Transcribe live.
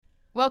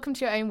Welcome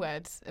to Your Own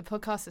Words, a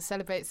podcast that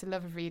celebrates the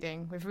love of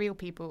reading with real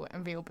people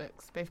and real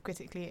books, both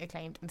critically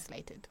acclaimed and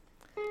slated.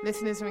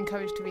 Listeners are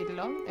encouraged to read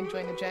along and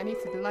join the journey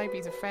through the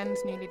libraries of friends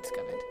newly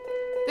discovered.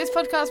 This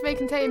podcast may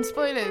contain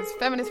spoilers,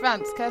 feminist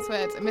rants, curse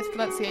words, and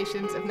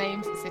mispronunciations of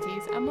names,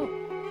 cities, and more.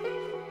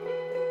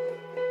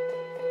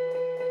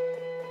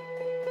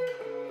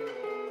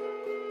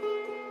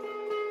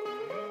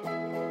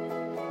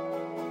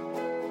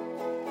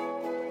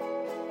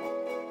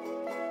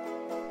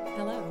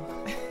 Hello.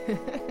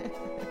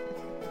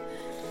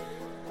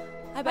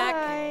 Hi, back.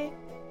 Hi.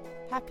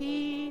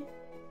 Happy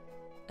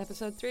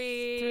Episode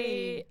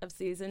 3 of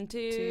season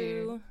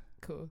 2.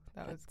 Cool.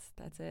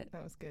 That's it.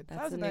 That was good. That's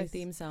that was the new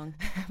theme song.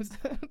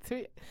 Episode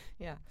 3.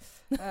 Yeah.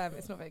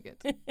 It's not very good.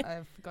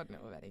 I've forgotten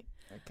it already.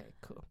 Okay,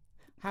 cool.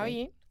 How are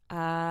you?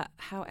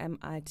 How am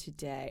I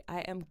today? I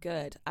am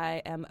good.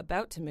 I am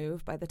about to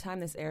move. By the time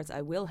this airs,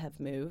 I will have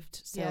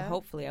moved. So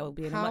hopefully I will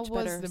be in a much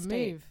better How was the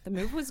state. move? The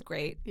move was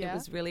great. Yeah. It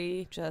was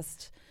really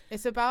just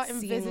It's about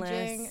seamless.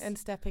 envisaging and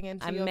stepping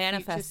into I'm your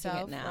manifesting future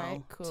self, it now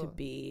right? Cool. to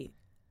be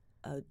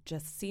a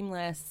just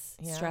seamless,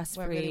 Yeah, stress-free,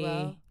 went really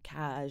well.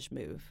 cash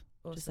move.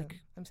 Awesome. Just like,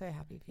 I'm so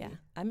happy for yeah, you.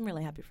 I'm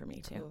really happy for me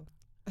too.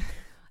 Cool.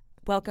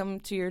 Welcome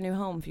to your new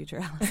home, future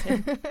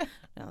Allison.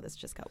 No, this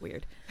just got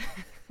weird.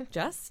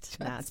 Just?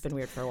 Nah, it's been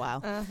weird for a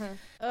while.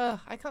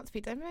 I can't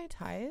speak. I'm very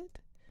tired.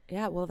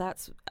 Yeah, well,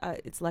 that's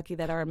it's lucky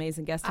that our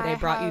amazing guest I today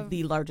brought you have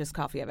the largest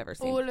coffee I've ever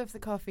seen. All of the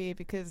coffee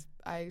because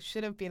I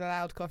should have been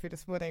allowed coffee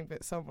this morning,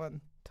 but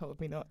someone told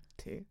me not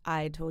to.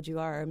 I told you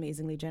our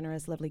amazingly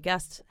generous, lovely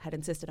guest had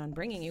insisted on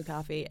bringing you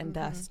coffee and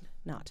thus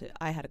not to.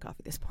 I had a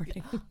coffee this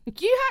morning.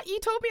 You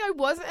told me I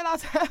wasn't allowed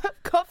to have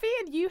coffee,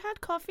 and you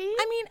had coffee.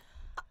 I mean,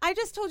 I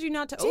just told you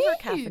not to Dude.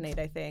 over-caffeinate,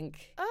 I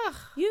think. Ugh.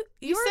 You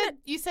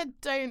You said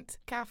don't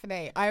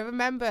caffeinate. I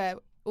remember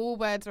all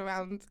words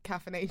around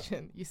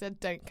caffeination. You said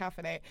don't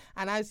caffeinate,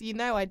 and as you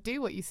know, I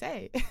do what you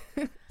say.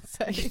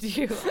 So you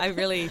do. I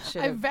really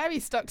should. I'm very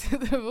stuck to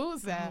the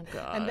rules there. Oh,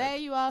 God. And there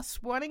you are,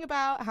 swanning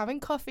about having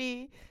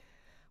coffee.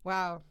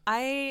 Wow,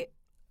 I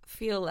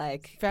feel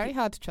like very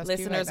hard to trust.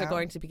 listeners you are right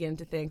going to begin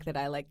to think that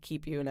I like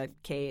keep you in a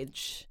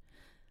cage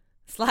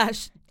 /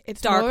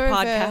 It's dark more of a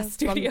podcast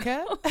studio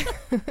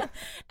bunker.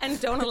 and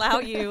don't allow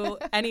you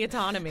any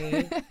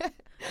autonomy.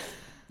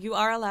 You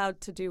are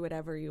allowed to do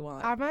whatever you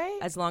want Am I?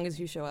 as long as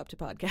you show up to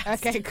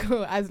podcasts. Okay,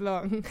 cool. As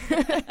long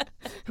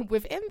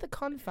within the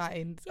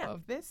confines Yeah.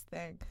 of this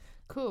thing.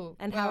 Cool.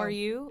 And how are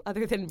you,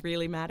 other than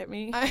really mad at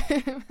me?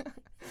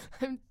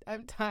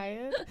 I'm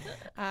tired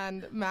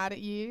and mad at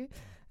you.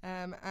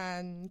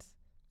 And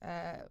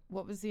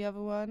what was the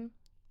other one?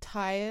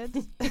 Tired.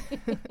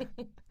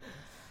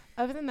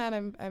 Other than that,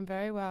 I'm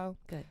very well.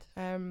 Good.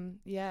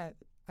 Yeah,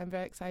 I'm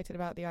very excited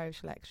about the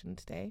Irish election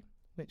today,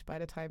 which by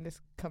the time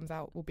this comes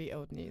out will be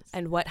old news.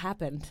 And what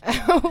happened?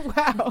 Oh,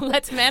 wow.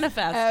 Let's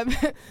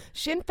manifest.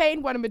 Sinn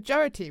Féin won a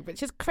majority,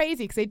 which is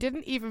crazy because they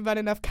didn't even run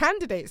enough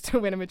candidates to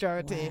win a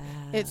majority.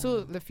 Wow. It's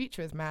all, the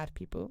future is mad,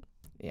 people.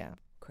 Yeah.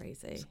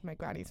 Crazy. My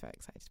granny's very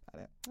excited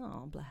about it.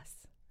 Oh,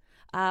 bless.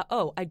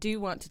 I do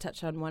want to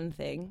touch on one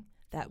thing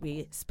that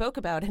we spoke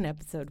about in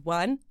episode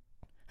 1.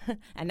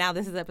 And now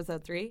this is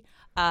episode 3.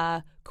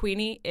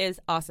 Queenie is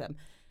awesome.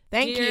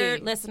 Thank Dear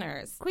you.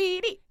 listeners,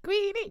 Queenie.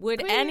 would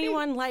Queenie.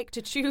 anyone like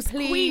to choose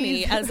Please.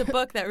 Queenie as a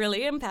book that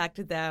really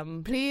impacted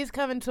them? Please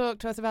come and talk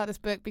to us about this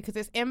book because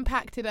it's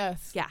impacted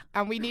us. Yeah.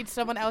 And we need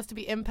someone else to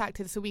be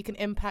impacted so we can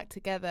impact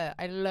together.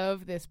 I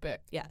love this book.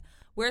 Yeah.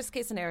 Worst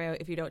case scenario,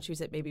 if you don't choose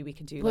it, maybe we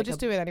can do We'll just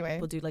do it anyway.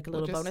 We'll do like a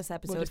We'll little just- bonus we'll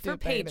episode just do for a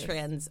bonus.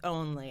 patrons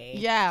only.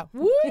 Yeah.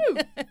 Woo!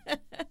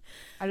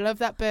 I love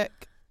that book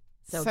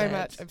So so good.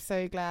 much. I'm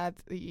so glad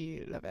that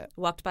you love it.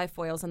 Walked by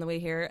Foyles on the way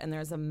here, and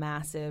there's a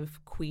massive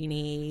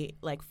Queenie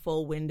like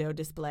full window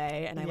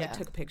display, and I like Yeah.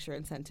 took a picture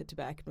and sent it to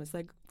Beck and was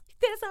like,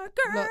 "There's our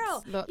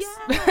girl." Lots.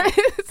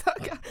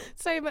 Yeah.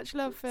 So much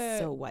love for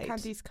So white.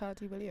 Candice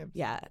Carty-Williams.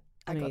 Yeah,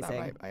 I got amazing.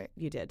 that right.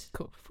 You did.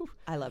 Cool. Whew.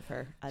 I love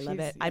her. I love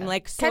She's- it. I'm yeah.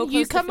 like so Can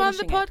you close to come on the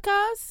finishing it.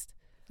 podcast?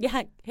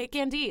 Yeah. Hey,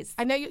 Candice.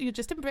 I know you're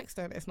just in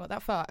Brixton. It's not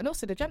that far. And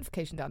also the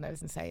gentrification down there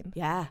is insane.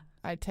 Yeah.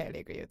 I totally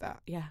agree with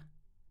that. Yeah.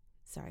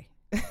 Sorry.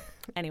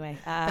 Anyway.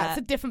 That's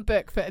a different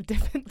book for a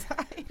different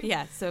time.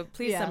 yeah. So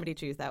please Yeah. somebody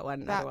choose that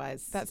one.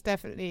 Otherwise. That's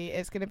definitely,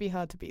 it's going to be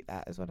hard to beat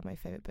that as one of my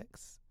favourite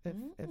books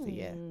of the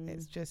year. Mm.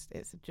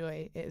 It's a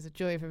joy. It is a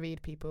joy to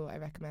read, people. I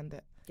recommend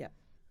it.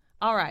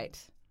 All right.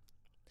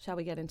 Shall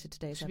we get into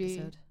today's Should we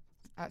episode?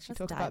 Actually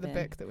Let's talk about the dive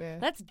in. book that we're...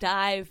 Let's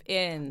dive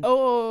in.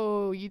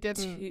 Oh, you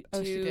didn't.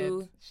 To- She did.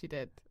 to- She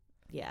did.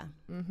 Yeah.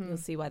 Mm-hmm. You'll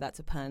see why that's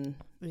a pun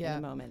Yeah. in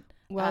a moment.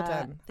 Well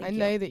done. thank I you.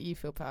 know that you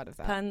feel proud of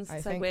that. Puns, I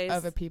think segues.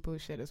 other people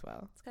should as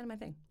well. It's kind of my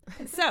thing.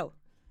 So,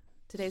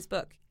 today's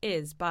book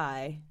is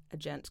by a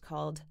gent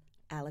called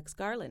Alex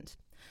Garland.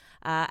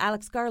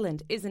 Alex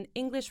Garland is an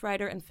English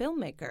writer and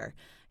filmmaker.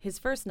 His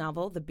first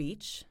novel, The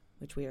Beach,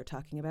 which we are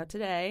talking about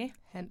today,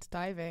 Hence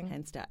diving.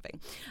 hence diving,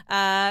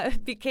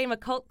 became a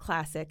cult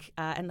classic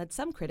and led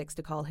some critics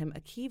to call him a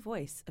key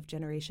voice of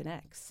Generation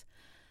X.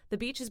 The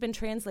Beach has been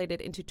translated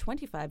into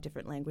 25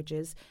 different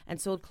languages and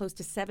sold close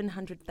to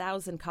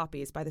 700,000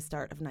 copies by the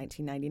start of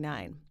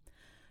 1999.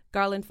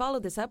 Garland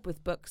followed this up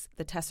with books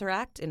The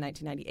Tesseract in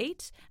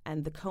 1998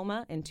 and The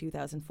Coma in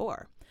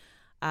 2004.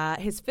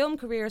 His film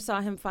career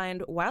saw him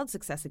find wild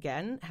success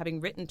again,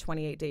 having written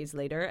 28 Days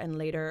Later and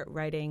later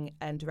writing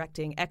and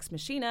directing Ex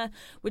Machina,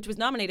 which was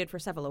nominated for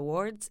several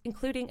awards,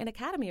 including an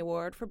Academy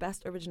Award for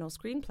Best Original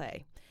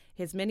Screenplay.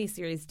 His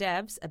miniseries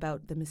Devs,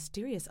 about the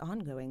mysterious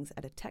ongoings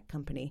at a tech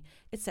company,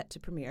 is set to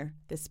premiere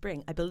this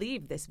spring. I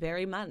believe this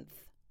very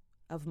month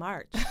of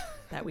March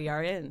that we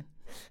are in.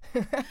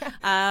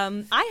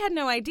 I had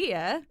no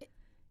idea.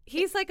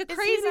 He's like a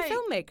crazy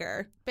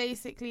filmmaker.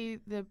 Basically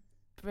the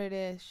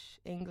British,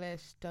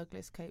 English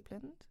Douglas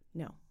Copeland?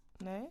 No.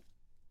 No?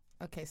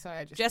 Okay,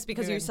 sorry. Just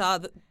because you saw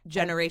the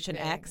Generation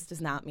X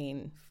does not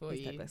mean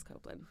he's Douglas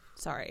Copeland.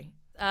 Sorry.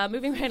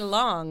 Moving right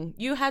along,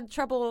 you had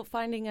trouble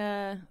finding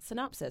a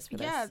synopsis for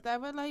this. Yeah,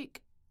 there were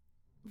like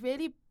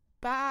really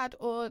bad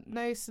or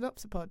no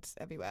synopsipods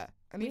everywhere.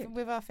 And even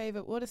with our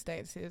favourite Water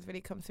States, who has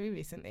really come through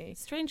recently.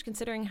 Strange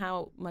considering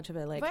how much of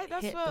a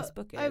hit this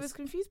book is. I was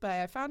confused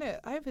by. I found it.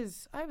 I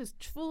was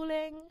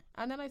trawling,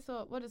 and then I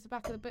thought, what does the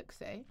back of the book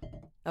say?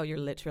 Oh, you're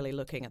literally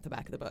looking at the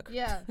back of the book.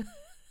 Yeah.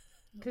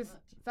 Because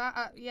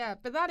that,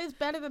 but that is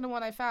better than the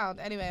one I found.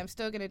 Anyway, I'm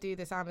still going to do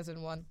this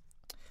Amazon one.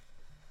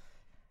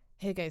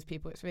 Here goes,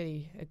 people. It's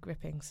really a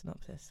gripping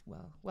synopsis.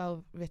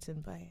 Well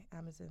written by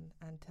Amazon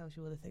and tells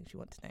you all the things you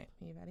want to know.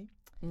 Are you ready?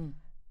 Mm.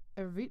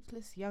 A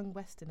rootless young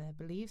Westerner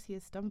believes he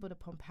has stumbled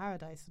upon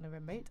paradise on a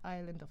remote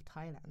island of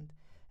Thailand,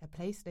 a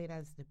place known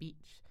as the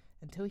Beach,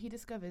 until he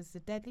discovers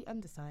the deadly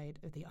underside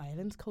of the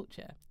island's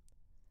culture.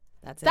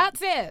 That's it.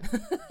 That's it.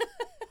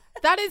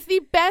 That is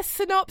the best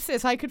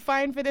synopsis I could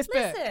find for this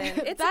book.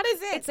 That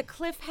is it. It's a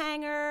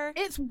cliffhanger.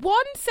 It's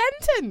one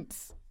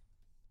sentence.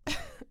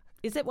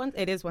 Is it one?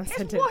 It is one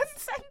sentence. It's one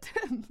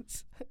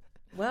sentence.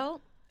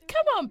 Well,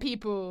 come on,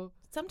 people.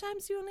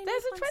 Sometimes you only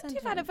There's need a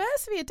 20th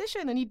anniversary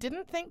edition, and you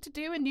didn't think to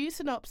do a new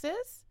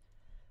synopsis?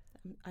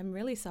 I'm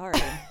really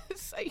sorry.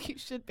 So you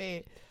should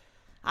be.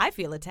 I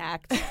feel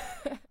attacked.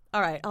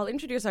 All right, I'll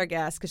introduce our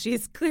guest because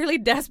she's clearly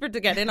desperate to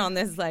get in on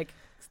this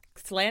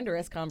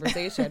slanderous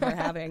conversation we're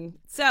having.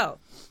 So,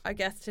 our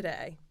guest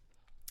today,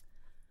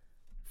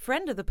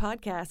 friend of the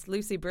podcast,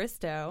 Lucy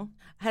Bristow,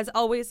 has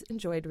always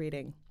enjoyed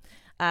reading.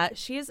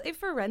 She is a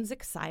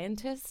forensic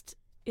scientist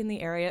in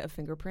the area of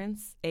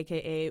fingerprints,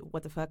 a.k.a.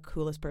 what the fuck,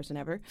 coolest person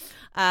ever,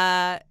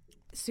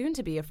 soon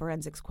to be a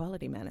forensics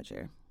quality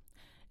manager.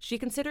 She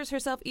considers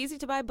herself easy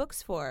to buy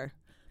books for.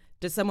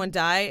 Does someone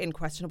die in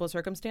questionable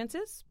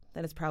circumstances?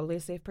 Then it's probably a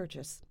safe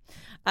purchase.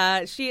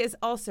 She is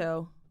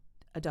also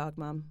a dog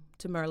mom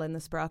to Merlin the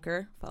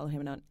Sprocker. Follow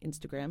him on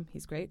Instagram.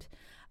 He's great.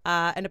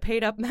 And a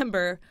paid-up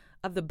member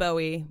of the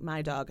Bowie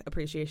My Dog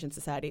Appreciation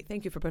Society.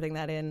 Thank you for putting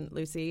that in,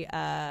 Lucy.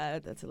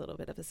 That's a little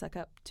bit of a suck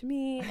up to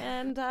me,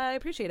 and I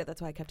appreciate it.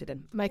 That's why I kept it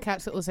in. My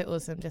cats are also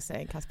awesome, just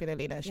saying. Caspian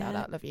Alina, shout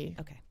out, love you.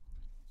 Okay.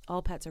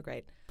 All pets are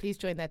great. Please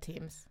join their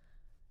teams.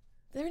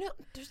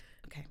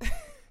 Okay.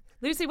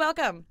 Lucy,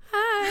 welcome.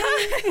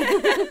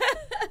 Hi.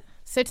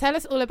 So tell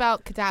us all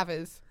about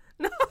cadavers.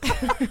 No.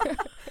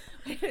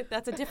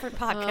 That's a different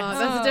podcast.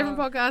 That's a different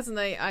podcast, and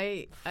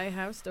I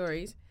have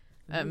stories.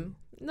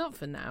 Not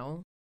for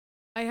now.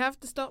 I have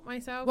to stop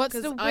myself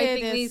because I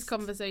think these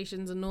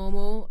conversations are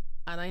normal,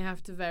 and I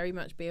have to very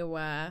much be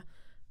aware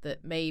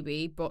that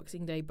maybe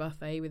Boxing Day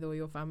buffet with all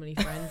your family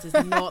friends is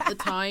not the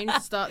time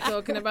to start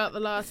talking about the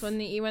last one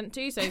that you went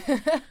to. So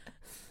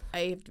I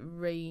have to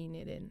rein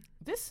it in.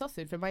 This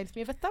sausage reminds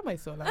me of a thumb I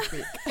saw last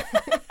week.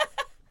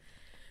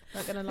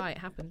 Not gonna lie, it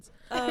happens.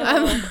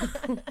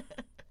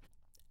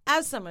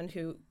 As someone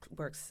who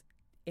works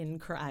in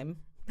crime,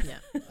 yeah.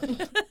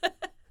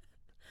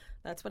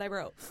 That's what I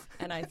wrote,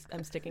 and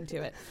I'm sticking to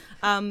it.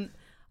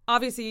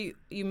 Obviously,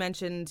 you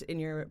mentioned in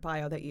your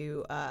bio that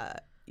you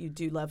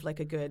do love a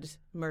good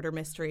murder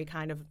mystery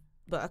kind of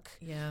book.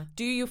 Yeah.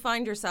 Do you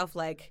find yourself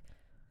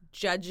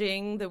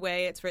judging the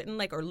way it's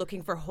written, or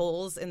looking for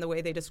holes in the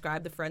way they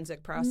describe the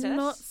forensic process?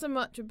 Not so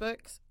much with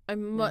books.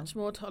 I'm much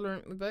more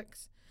tolerant with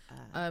books.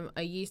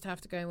 I used to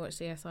have to go and watch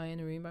CSI in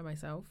a room by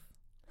myself,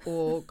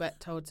 or get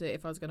told to,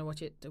 if I was going to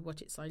watch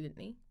it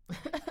silently.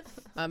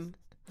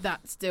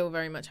 That still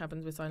very much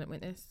happens with Silent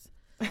Witness.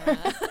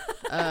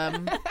 I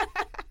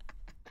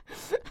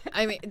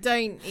mean,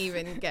 don't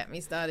even get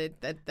me started.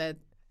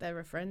 They're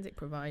a forensic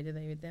provider.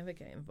 They would never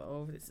get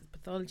involved. It's a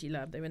pathology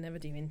lab. They would never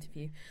do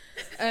interview.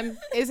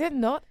 Is it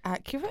not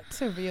accurate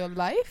to real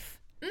life?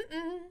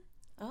 Mm-mm.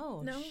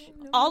 Oh, no,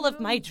 all of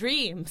my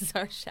dreams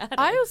are shattered.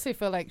 I also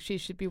feel like she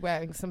should be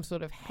wearing some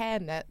sort of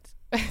hairnet.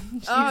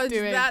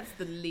 That's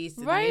the least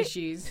of the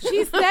issues.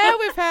 She's there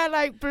with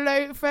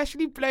her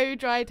freshly blow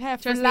dried hair,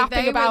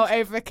 flapping about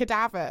over a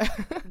cadaver.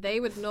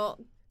 They would not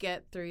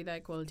get through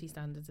their quality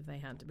standards if they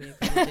had to be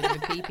accredited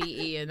with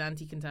PPE and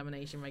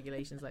anti-contamination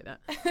regulations like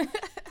that.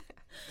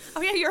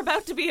 Oh yeah, you're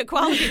about to be a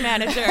quality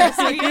manager,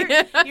 so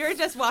you're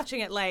just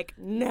watching it like,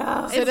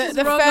 no. So it's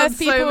the wrong first on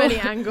people, so many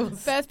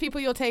angles. First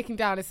people you're taking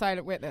down is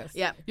Silent Witness.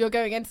 Yeah. You're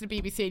going into the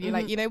BBC and you're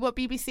like, you know what,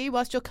 BBC,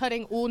 whilst you're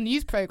cutting all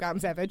news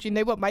programmes ever, do you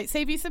know what might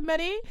save you some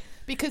money?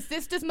 Because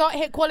this does not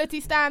hit quality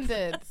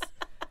standards.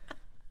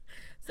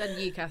 Send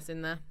UCAS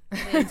in there.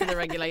 Into the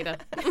regulator.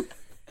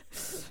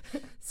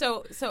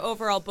 So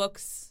overall,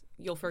 books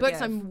you'll forgive.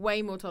 Books I'm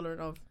way more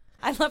tolerant of.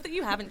 I love that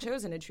you haven't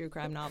chosen a true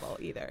crime novel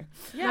either.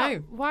 Yeah. No.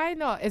 Why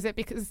not? Is it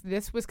because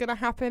this was going to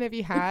happen if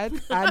you had?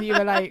 And you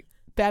were like,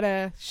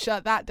 better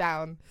shut that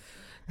down?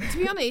 To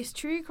be honest,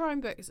 true crime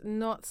books,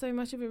 not so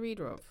much of a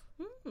reader of.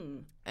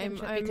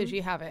 Because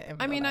you have it in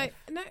real life.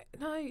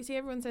 No. See,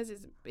 everyone says,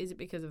 is it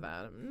because of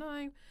that?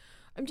 No.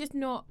 I'm just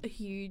not a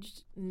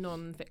huge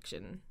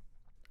non-fiction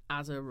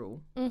as a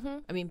rule. Mm-hmm.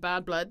 I mean,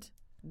 Bad Blood.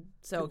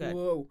 So good.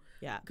 Whoa.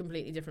 Yeah.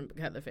 Completely different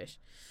kettle of fish.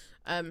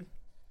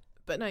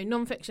 But no,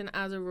 non-fiction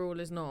as a rule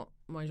is not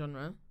my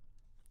genre.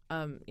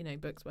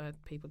 Books where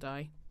people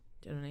die,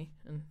 generally,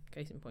 and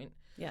case in point.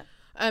 Yeah.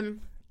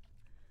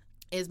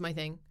 Is my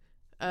thing.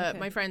 Okay.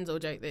 My friends all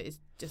joke that it's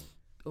just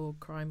all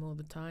crime all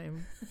the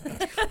time. So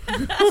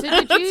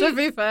to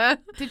be fair.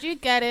 Did you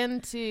get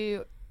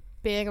into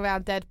being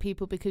around dead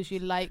people because you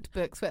liked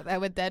books where there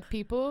were dead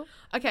people?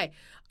 Okay.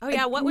 Oh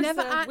yeah, what was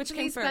never which actually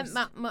came spent first?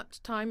 that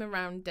much time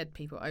around dead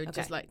people. I would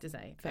just like to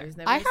say.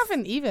 I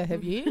haven't either,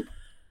 have you?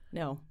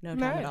 No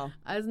time at all.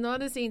 I was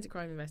not a scenes of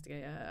crime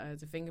investigator. I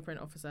was a fingerprint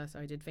officer, so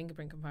I did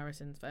fingerprint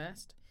comparisons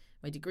first.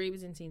 My degree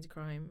was in scenes of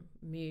crime.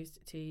 Moved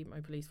to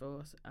my police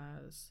force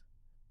as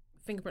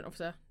fingerprint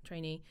officer,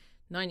 trainee,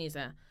 9 years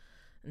there,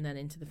 and then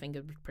into the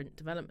fingerprint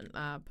development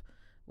lab,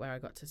 where I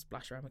got to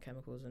splash around with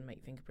chemicals and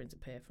make fingerprints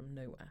appear from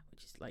nowhere,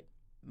 which is like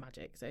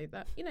magic. So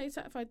that,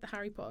 satisfied the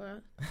Harry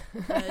Potter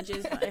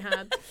urges that I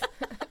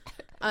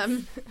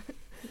had.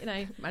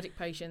 Magic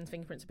potions,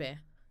 fingerprints appear.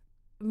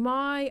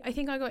 I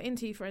think I got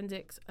into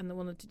forensics and I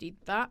wanted to do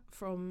that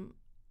from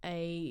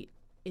a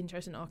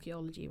interest in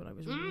archaeology when I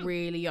was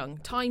really young.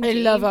 I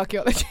love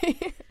archaeology.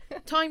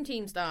 Time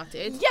Team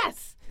started.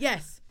 Yes.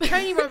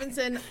 Tony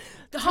Robinson.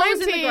 Time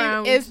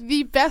Team is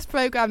the best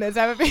program that's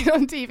ever been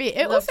on TV.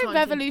 It also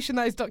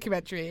revolutionised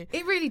documentary.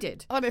 It really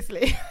did.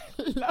 Honestly,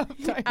 I love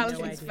Time Team.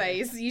 Alison's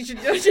face. You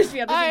should just be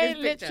able to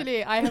see this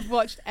picture. I have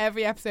watched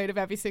every episode of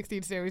every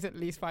 16 series at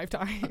least 5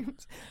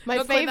 times. My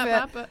Not favourite. quite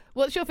that bad,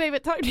 what's your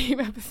favourite Time Team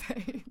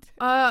episode?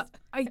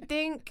 I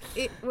think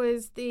it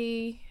was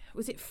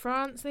was it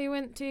France they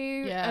went to?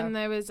 Yeah. And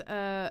there was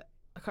I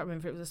can't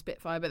remember if it was a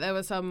Spitfire, but there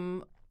was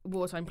some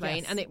wartime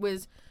plane, and it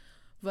was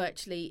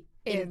virtually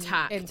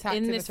intact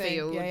in this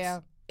field. Yeah.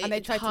 And they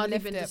tried to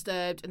lift it.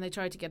 Disturbed, and they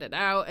tried to get it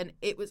out, and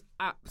it was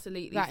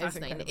absolutely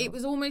fascinating. It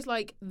was almost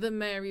like the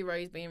Mary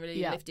Rose being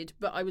really lifted,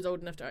 but I was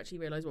old enough to actually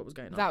realise what was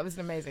going on. That was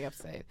an amazing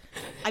episode.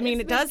 I mean,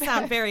 it does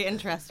sound very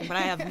interesting, but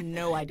I have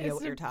no idea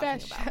what you're talking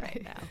about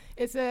right now.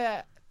 It's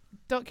a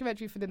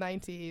documentary from the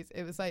 90s.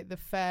 It was like the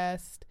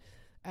first...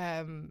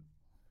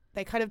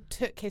 they kind of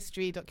took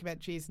history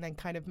documentaries and then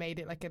kind of made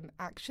it like an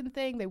action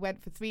thing. They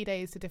went for 3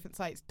 days to different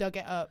sites, dug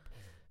it up,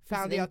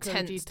 found the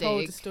archaeology,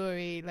 told the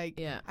story,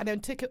 and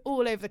then took it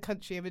all over the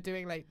country and were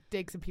doing like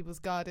digs in people's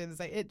gardens.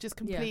 Like it just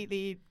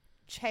completely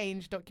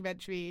changed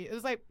documentary. It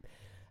was like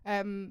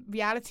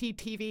reality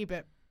TV,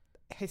 but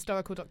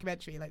historical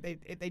documentary. Like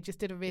they just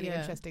did a really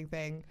interesting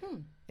thing.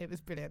 It was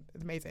brilliant. It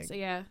was amazing.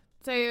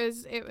 So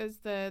it was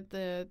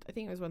the I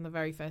think it was one of the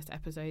very first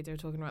episodes. They were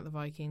talking about the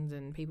Vikings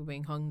and people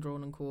being hung,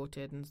 drawn, and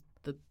quartered, and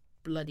the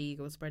blood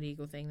eagle, spread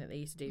eagle thing that they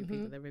used to do with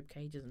people with their rib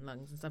cages and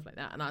lungs and stuff like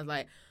that. And I was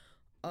like,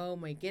 oh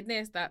my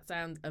goodness, that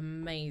sounds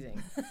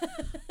amazing.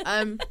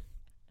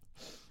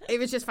 It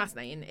was just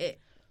fascinating.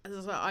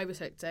 I was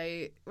hooked.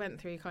 So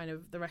went through kind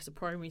of the rest of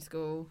primary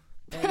school.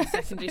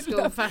 Secondary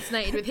school,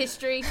 fascinated with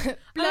history.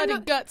 Blood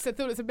and guts, I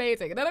thought it was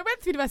amazing. And then I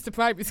went through the rest of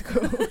primary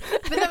school.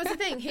 But that was the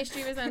thing.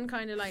 History was then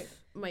kind of like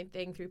my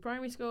thing through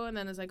primary school. And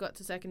then as I got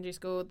to secondary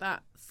school,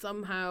 that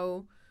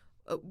somehow,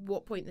 at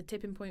what point the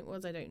tipping point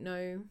was, I don't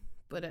know.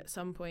 But at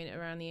some point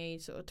around the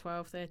age sort of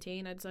 12,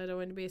 13, I decided I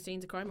wanted to be a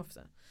scenes of crime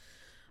officer.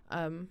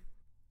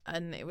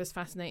 And it was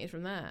fascinated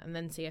from there. And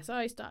then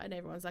CSI started.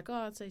 Everyone's like,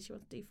 oh, so she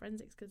wants to do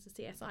forensics because of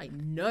CSI.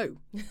 No.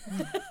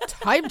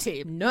 Time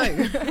Team. No.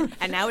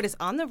 And now it is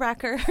on the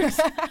record.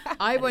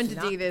 I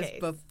wanted to do this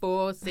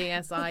before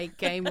CSI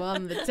came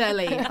on the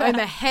telly. I'm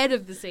ahead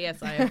of the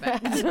CSI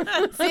event.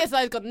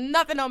 CSI's got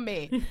nothing on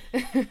me.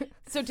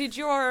 So did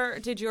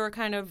your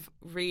kind of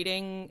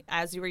reading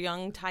as you were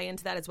young tie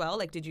into that as well?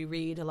 Like, did you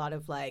read a lot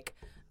of like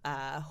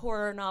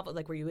horror novel?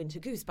 Like, were you into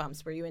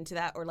Goosebumps? Were you into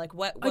that, or like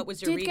what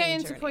was your reading journey? I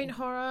did get into point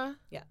horror.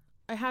 Yeah,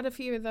 I had a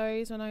few of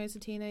those when I was a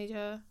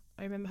teenager.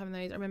 I remember having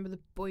those. I remember The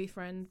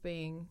Boyfriend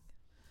being.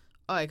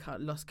 I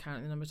lost count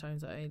of the number of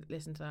times that I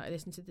listened to that. I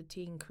listened to the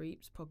Teen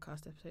Creeps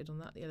podcast episode on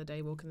that the other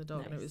day, walking the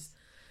dog, and it's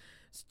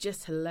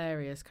just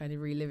hilarious, kind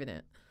of reliving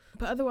it.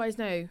 But otherwise,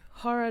 no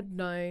horror.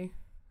 No,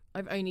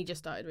 I've only just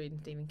started reading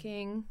Stephen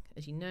King,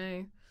 as you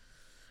know.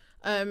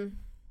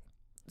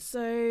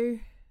 So.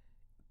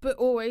 But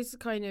always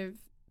kind of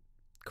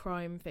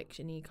crime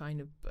fiction-y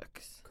kind of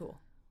books. Cool.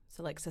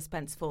 So like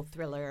suspenseful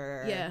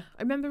thriller. Yeah.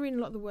 I remember reading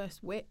a lot of The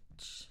Worst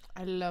Witch.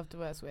 I love The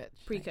Worst Witch.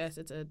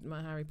 Precursor to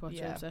my Harry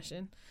Potter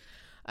obsession.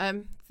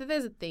 So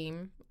there's a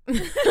theme.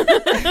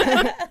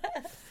 I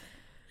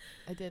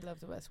did love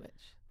The Worst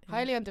Witch.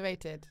 Highly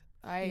underrated.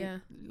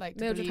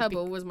 Mildred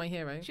Hubble was my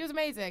hero. She was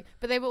amazing,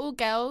 but they were all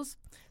girls,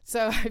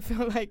 so I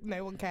feel like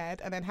no one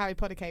cared. And then Harry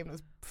Potter came and it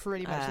was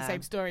pretty much the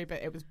same story,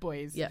 but it was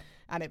boys. Yeah,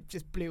 and it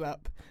just blew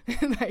up.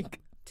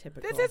 Like,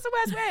 typical. This is The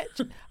Worst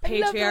Witch.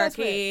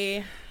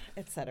 Patriarchy,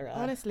 etc.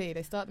 Honestly,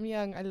 they start them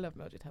young. I love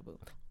Mildred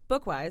Hubble.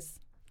 Book-wise,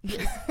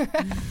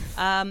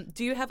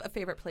 do you have a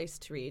favorite place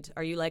to read?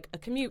 Are you like a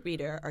commute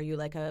reader? Are you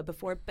like a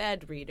before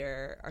bed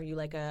reader? Are you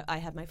like I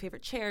have my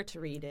favorite chair to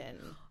read in?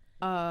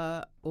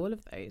 All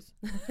of those.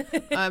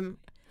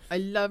 I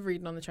love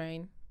reading on the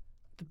train.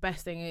 The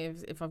best thing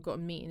is if I've got a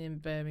meeting in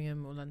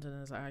Birmingham or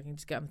London, I can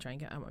just get on the train,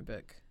 get out my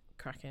book,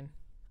 cracking.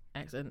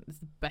 Excellent. It's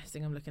the best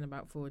thing I'm looking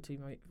forward to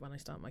when I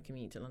start my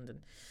commute to London.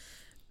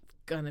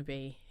 Gonna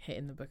be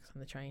hitting the books on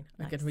the train.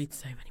 Nice. I'm gonna read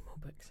so many more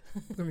books.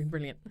 It's gonna be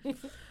brilliant.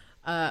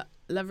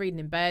 Love reading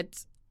in bed.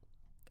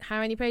 How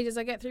many pages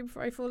I get through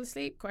before I fall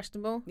asleep?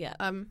 Questionable. Yeah.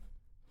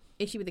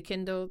 Issue with the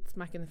Kindle,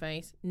 smack in the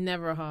face.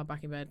 Never a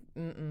hardback in bed.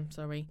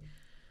 Sorry.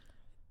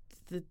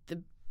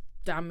 The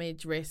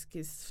damage risk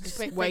is just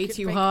way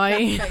too high.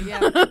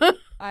 Yeah.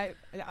 I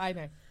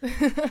know.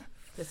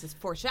 This is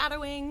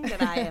foreshadowing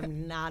that I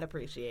am not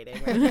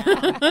appreciating right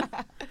now.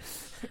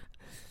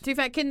 To be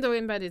fair, Kindle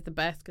in bed is the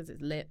best because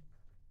it's lit.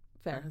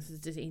 Fair. This is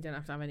just, you don't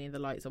have to have any of the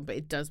lights on, but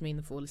it does mean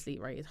the fall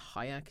asleep rate is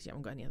higher because you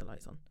haven't got any other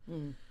lights on.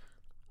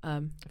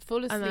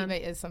 Fall asleep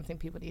rate is something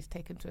people need to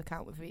take into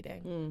account with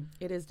reading.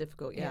 It is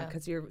difficult,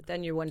 because you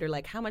wonder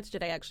like, how much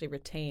did I actually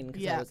retain?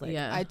 I was like,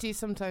 I do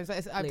sometimes.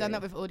 I've done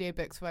that with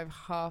audiobooks where I've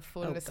half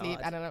fallen asleep,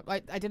 and I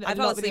didn't. I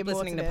fall asleep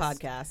listening to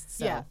podcasts.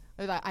 So. Yeah,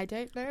 I was like, I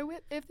don't know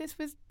if this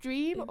was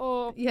dream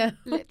or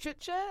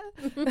literature.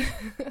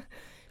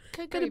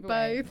 Could have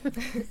both.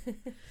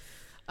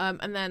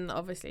 And then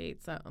obviously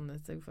sat on the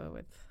sofa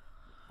with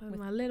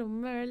my little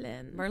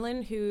Merlin.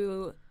 Merlin,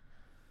 who.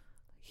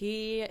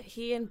 He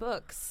and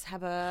books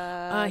have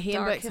a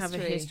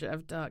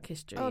dark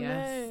history. Oh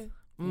yes.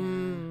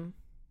 No!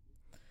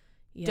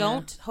 Yeah.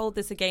 Don't hold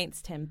this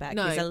against him, Beck.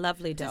 No. He's a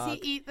lovely dog. Does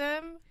he eat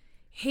them?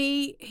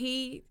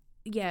 He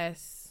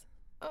yes.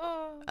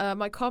 Oh.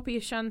 My copy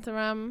of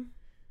Shantaram,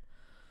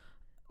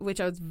 which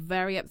I was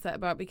very upset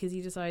about because he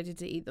decided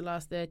to eat the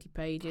last 30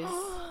 pages.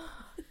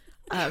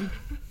 And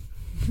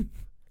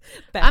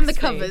the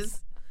covers.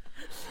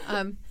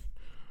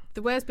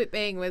 The worst bit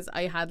being was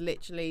I had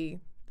literally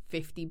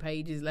 50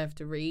 pages left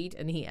to read,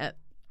 and he ate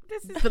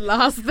the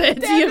last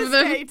 30 of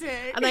them,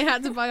 and I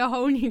had to buy a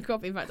whole new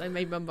copy. In fact, I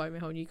made Mum buy me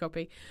a whole new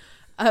copy.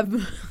 I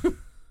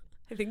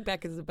think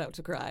Beck is about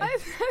to cry.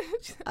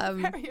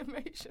 Very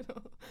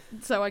emotional.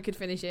 So I could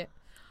finish it.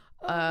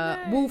 No.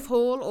 Wolf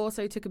Hall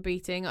also took a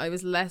beating. I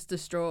was less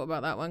distraught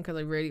about that one because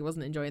I really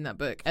wasn't enjoying that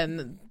book,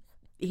 and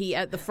he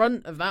at the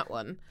front of that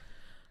one.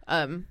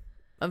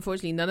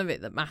 Unfortunately, none of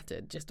it that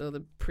mattered, just all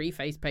the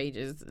preface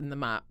pages and the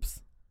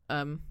maps.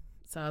 So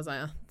I was like,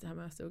 oh, damn,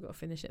 I still got to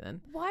finish it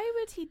then. Why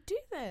would he do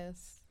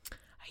this?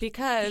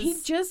 Because he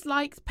just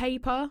likes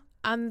paper,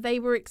 and they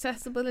were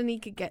accessible, and he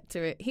could get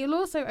to it. He'll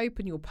also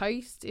open your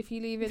post if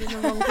you leave it in the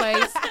wrong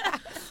place.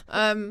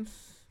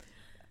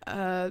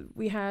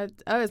 We had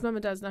his Mum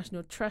and Dad's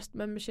National Trust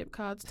membership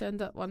cards turned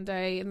up one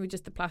day, and we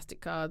just the plastic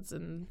cards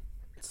and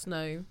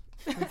snow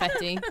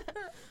confetti.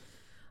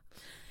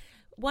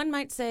 One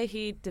might say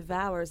he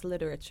devours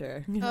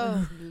literature.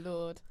 Oh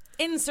Lord!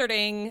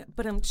 Inserting,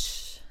 but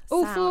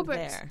all 4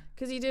 books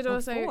because he did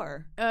also.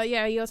 4.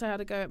 He also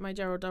had a go at my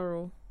Gerald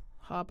Durrell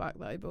hardback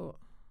that I bought.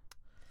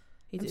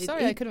 I'm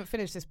sorry I couldn't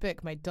finish this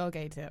book. My dog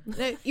ate it.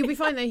 No, you'll be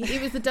fine though.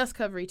 It was the dust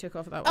cover he took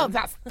off that one. Oh,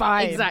 that's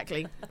fine.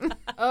 Exactly.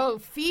 Oh,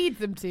 feed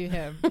them to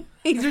him.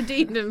 He's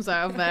redeemed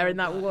himself there in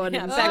that one.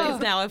 Yeah, Beck is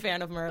now a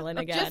fan of Merlin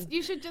again.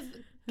 You should just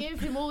give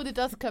him all the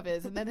dust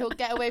covers, and then he'll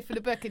get away from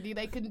the book, and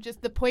they can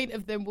just. The point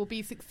of them will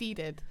be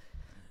succeeded.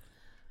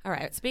 All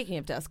right. Speaking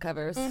of dust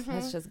covers,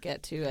 let's just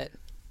get to it.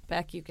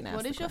 Beck, you can ask.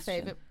 What is your question.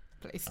 favourite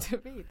place to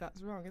read?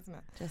 That's wrong, isn't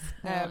it? Just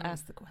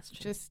ask the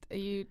question.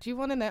 Do you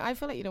want to know? I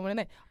feel like you don't want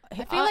to know.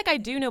 I feel like I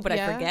do know, but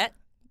I forget.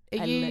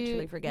 I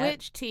literally forget.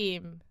 Which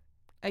team?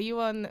 Are you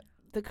on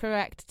the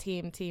correct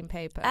team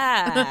paper?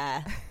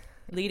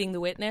 Leading the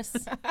witness.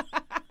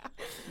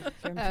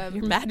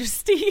 Your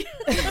Majesty.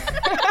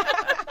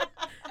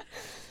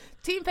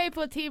 Team paper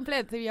or team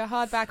plinth? Are you a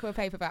hardback or a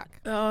paperback?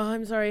 Oh,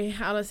 I'm sorry,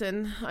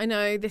 Alison. I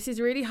know this is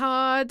really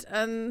hard,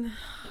 and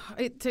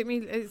it took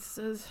me. I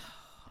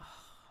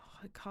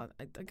can't.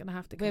 I'm gonna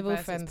have to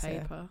confess it's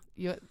paper.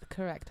 You're the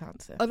correct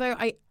answer. Although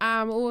I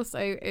am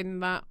also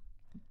in that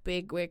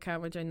big weird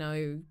camp, which I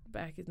know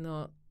Beck is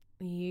not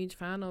a huge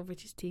fan of,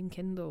 which is Team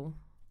Kindle.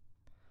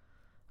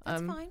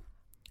 That's fine.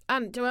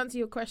 And to answer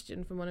your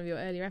question from one of your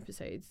earlier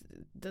episodes,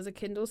 does a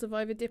Kindle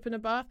survive a dip in a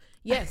bath?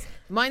 Yes,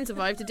 mine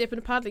survived a dip in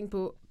a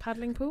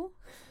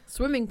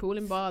swimming pool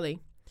in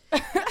Bali.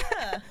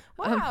 Well,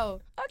 Wow.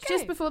 Okay.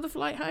 Just before the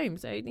flight home.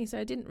 So he said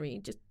I didn't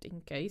read, just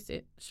in case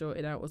it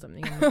shorted out or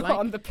something on the flight.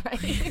 On the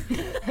plane.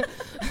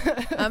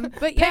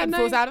 But yeah, plane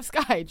falls out of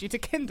sky due to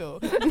Kindle.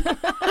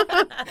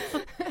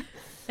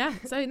 Yeah.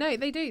 So no,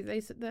 they do.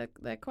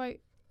 They're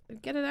quite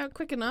get it out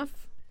quick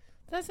enough.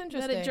 That's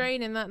interesting. Let it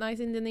drain in that nice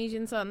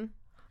Indonesian sun.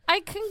 I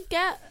can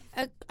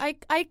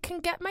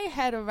get my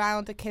head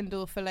around a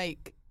Kindle for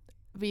like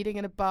reading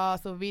in a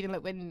bath or reading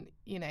like when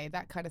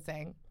that kind of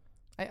thing.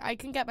 I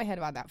can get my head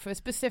around that for a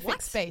specific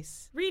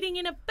space. Reading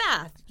in a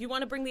bath. You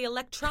want to bring the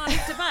electronic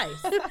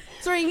device?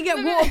 Sorry, you can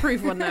get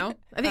waterproof one now.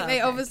 I think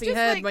they obviously Just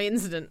heard like, my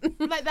incident.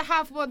 Like the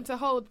have one to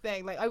hold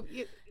thing. Like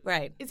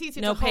right. It's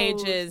easier no to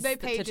hold. pages. No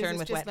pages to turn it's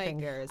with just wet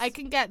fingers. I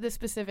can get the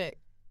specific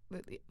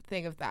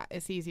thing of that.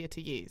 It's easier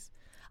to use.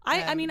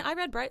 I mean, I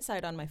read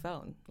Brightside on my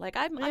phone. Like,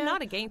 I'm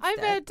not against it.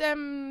 I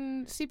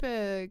read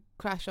Super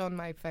Crash on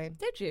my phone.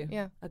 Did you?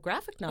 Yeah. A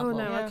graphic novel? Oh,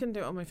 no, Yeah. I couldn't do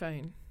it on my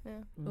phone.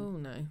 Yeah. Oh,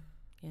 no.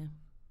 Yeah.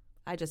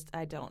 I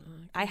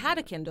don't. I had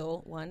a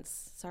Kindle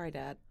once. Sorry,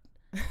 Dad.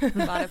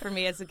 Bought it for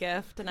me as a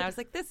gift, and I was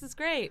like, this is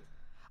great.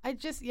 I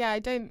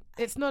don't.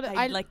 It's not.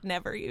 I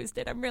never used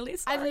it. I'm really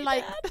sorry. I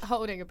like Dad.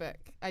 holding a book.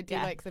 I do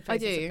like the I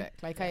process do. of book.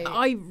 Like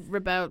I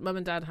rebelled. Mum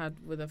and Dad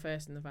were the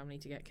first in the family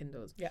to get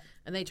Kindles. Yeah.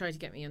 And they tried to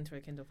get me into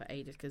a Kindle for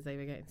ages because they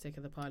were getting sick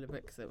of the pile of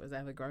books that was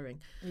ever growing.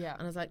 Yeah.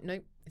 And I was like,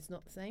 nope, it's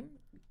not the same.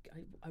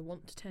 I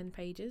want to turn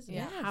pages and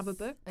Yes. have a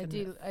book. I and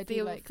do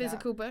feel like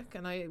physical book.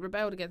 And I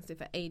rebelled against it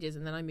for ages.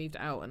 And then I moved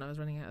out and I was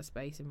running out of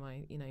space in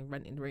my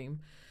rented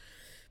room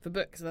for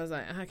books. And I was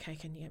like, okay,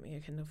 can you get me a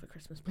Kindle for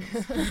Christmas,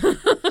 please?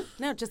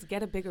 No, just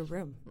get a bigger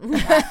room.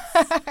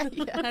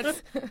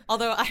 Yes.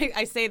 Although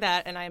I say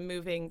that, and I'm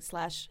moving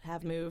 /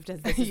 have moved,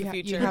 as this is the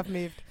future, You have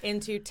moved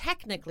into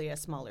technically a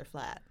smaller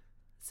flat.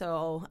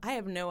 So I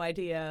have no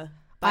idea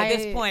by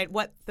this point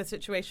what the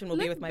situation will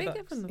be with my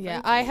books.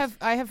 Yeah, I have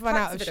run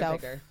out of Parts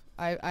shelf. bigger.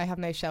 I have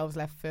no shelves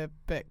left for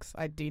books.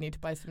 I do need to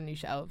buy some new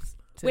shelves.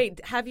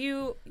 Wait, have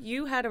you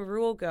had a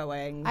rule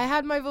going? I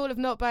had my rule of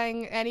not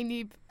buying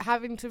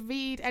having to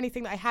read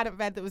anything that I hadn't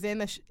read that was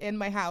in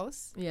my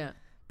house. Yeah.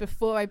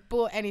 Before I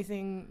bought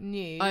anything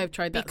new. I have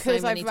tried that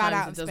because so many I've run times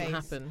out of it doesn't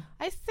space. happen.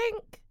 I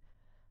think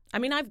I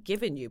mean, I've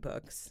given you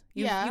books.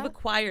 You've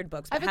acquired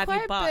books, but I've have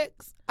acquired you bought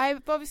books.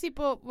 I've obviously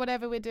bought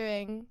whatever we're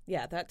doing.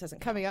 Yeah, that doesn't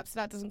count. Coming up, so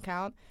that doesn't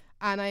count.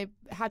 And I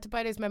had to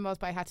buy those memoirs,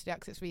 but I had to do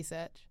access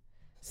research.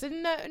 So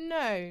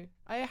no,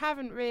 I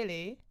haven't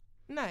really.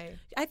 No.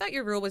 I thought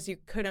your rule was you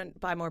couldn't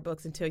buy more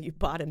books until you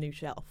bought a new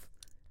shelf.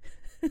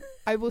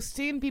 I will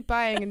soon be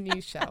buying a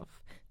new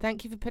shelf.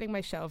 Thank you for putting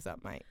my shelves up,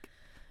 Mike.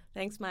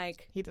 Thanks,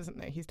 Mike. He doesn't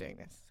know he's doing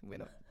this. We're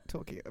not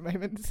talking at the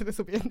moment, so this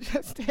will be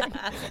interesting.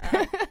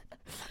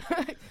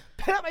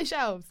 Put up my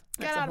shelves.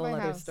 Get out of my house. That's a whole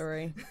other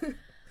story.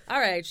 All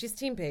right, she's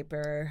team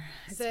paper.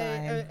 It's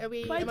fine.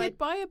 I did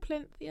buy a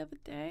plinth the other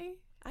day.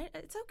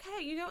 It's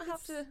okay. You don't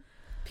have to.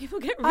 People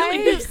get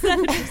really upset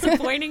at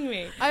disappointing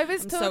me. I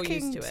was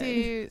talking so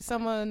to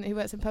someone who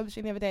works in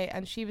publishing the other day,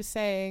 and she was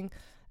saying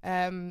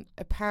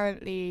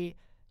apparently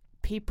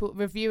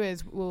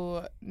reviewers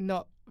will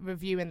not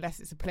review unless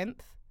it's a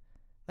plinth.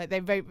 Like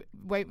they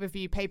won't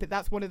review paper.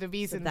 That's one of the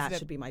reasons. So that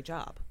should be my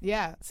job.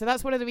 Yeah. So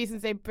that's one of the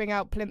reasons they bring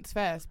out plinths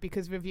first,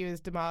 because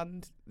reviewers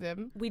demand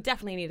them. We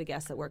definitely need a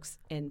guest that works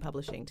in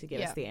publishing to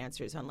give us the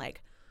answers on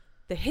like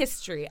the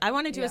history. I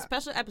want to do a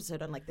special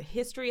episode on like the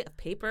history of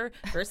paper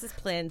versus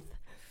plinth.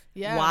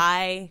 Yeah.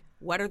 Why?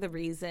 What are the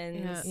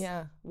reasons?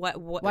 Yeah. Why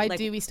like,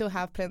 do we still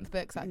have plinth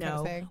books? That kind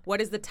of thing.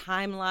 What is the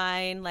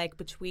timeline like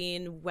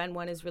between when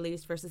one is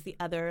released versus the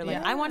other?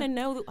 Like I want to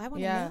know. I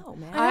want to know,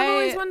 man. I've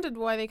always wondered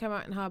why they come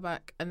out in hardback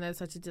and there's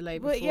such a delay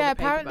before the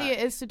apparently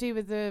paperback. it is to do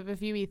with the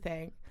reviewy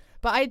thing.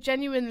 But I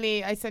sent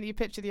you a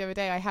picture the other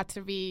day. I had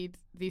to read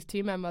these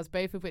two memoirs,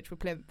 both of which were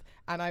plinth,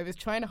 and I was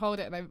trying to hold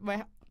it,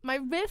 and my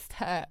wrist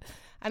hurt.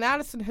 And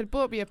Alison had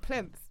bought me a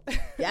plinth.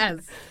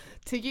 Yes.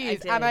 To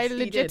use, and I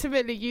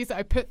legitimately used it.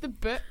 I put the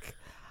book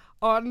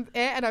on it,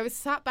 and I was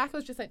sat back. I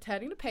was just like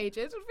turning the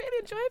pages. It was really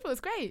enjoyable. It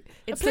was great.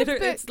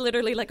 It's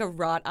literally like a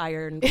wrought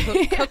iron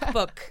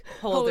cookbook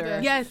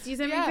holder. Yes, you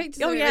sent me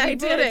pictures. Oh yeah, I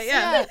did it.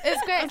 Yeah,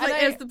 it's great.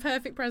 It's the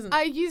perfect present.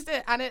 I used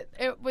it, and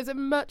it was a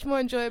much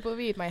more enjoyable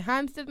read. My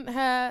hands didn't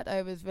hurt.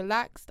 I was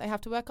relaxed. I have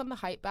to work on the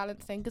height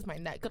balancing because my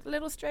neck got a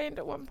little strained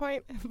at one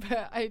point,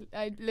 but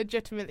I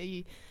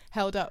legitimately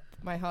held up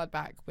my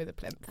hardback with a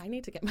plinth. I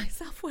need to get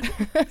myself one.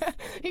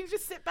 You can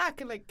just sit back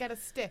and like get a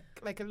stick,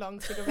 like a long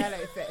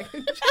cigarello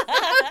thing.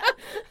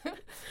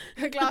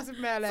 A glass of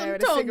Merlot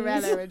and a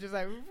cigarello, and just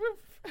like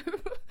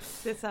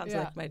this sounds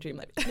like my dream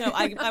life. No,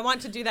 I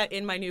want to do that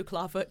in my new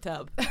clawfoot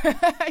tub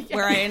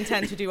where I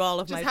intend to do all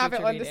of just my have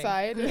future it on reading. the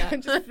side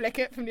and just flick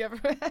it from the other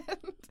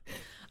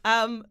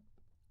end.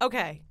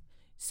 Okay,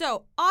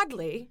 so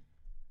oddly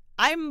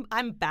I'm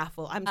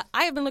baffled.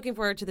 I have been looking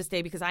forward to this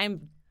day because I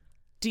am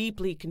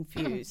deeply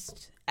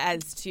confused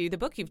as to the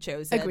book you've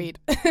chosen. Agreed.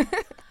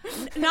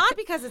 Not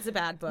because it's a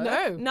bad book.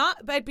 No.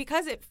 But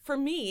because for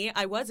me,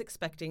 I was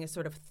expecting a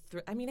sort of,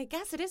 I mean, I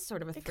guess it is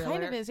sort of a thriller. It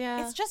kind of is,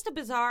 yeah. It's just a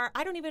bizarre,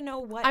 I don't even know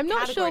what I'm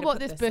not sure what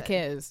this book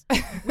is.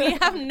 We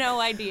have no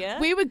idea.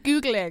 We were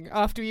Googling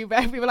after you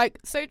read. We were like,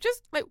 so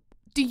just like,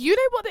 do you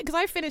know what? Because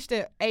I finished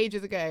it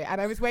ages ago,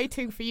 and I was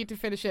waiting for you to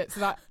finish it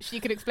so that she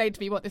could explain to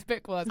me what this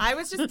book was. I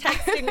was just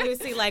texting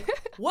Lucy like,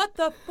 "What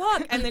the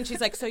fuck?" And then she's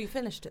like, "So you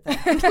finished it then?"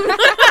 She's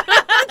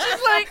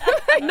like,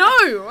 "No."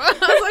 I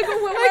was like,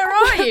 "Well, where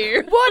are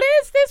you? What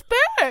is this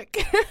book?"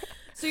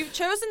 So you've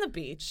chosen The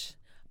Beach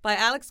by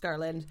Alex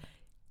Garland.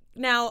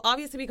 Now,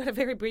 obviously, we got a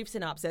very brief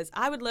synopsis.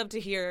 I would love to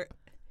hear.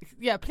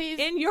 Yeah, please.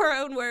 In your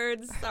own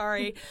words,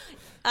 sorry.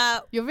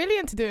 You're really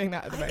into doing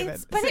that at the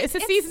moment. It's a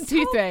it's season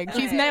 2 so thing. good.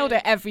 She's nailed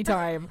it every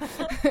time.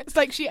 It's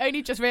like she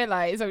only just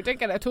realised, we didn't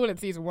get it at all in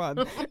season 1.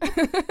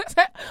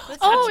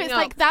 It's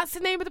like, that's the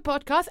name of the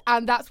podcast,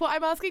 and that's what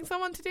I'm asking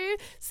someone to do.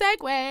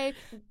 Segue.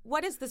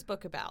 What is this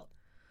book about?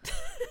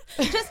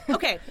 Just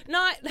okay,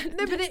 not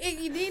no, but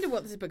you need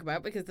what this is book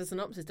about because the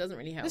synopsis doesn't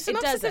really help. The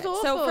synopsis is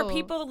awful. So for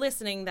people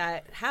listening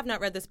that have not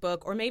read this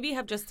book or maybe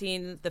have just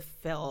seen the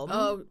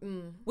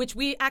film, which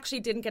we actually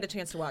didn't get a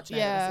chance to watch,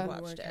 yeah,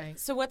 watched it.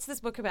 So what's this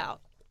book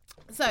about?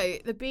 So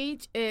The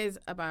Beach is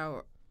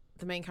about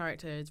the main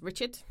character is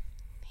Richard.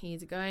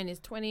 He's a guy in his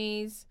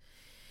 20s.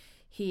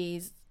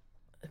 He's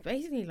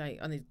basically like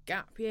on his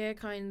gap year,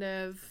 kind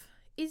of.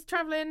 He's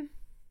traveling.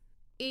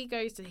 He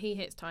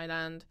hits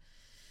Thailand.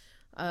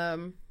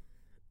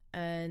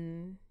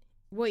 And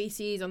what he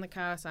sees on the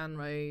Khao San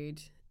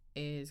Road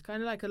is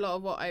kind of like a lot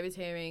of what I was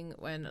hearing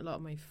when a lot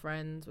of my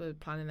friends were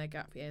planning their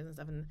gap years and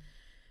stuff, and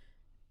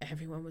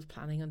everyone was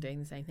planning on doing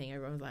the same thing.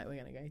 Everyone was like,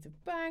 we're going to go to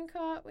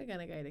Bangkok, we're going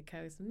to go to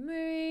Koh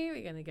Samui,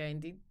 we're going to go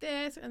and do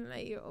this, and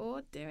like, you're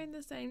all doing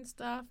the same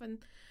stuff.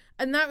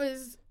 And that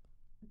was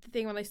the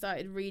thing when I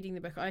started reading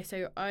the book.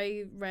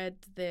 I read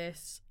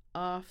this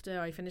after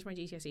I finished my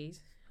GCSEs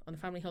on a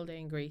family holiday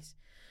in Greece.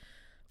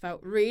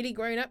 Felt really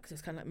grown up because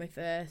it's kind of like my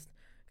first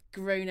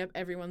grown up,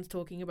 everyone's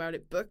talking about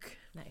it book.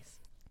 Nice.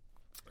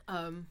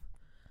 And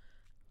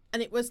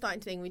it was starting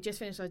to think, we just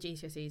finished our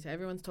GCSEs, so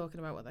everyone's talking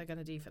about what they're going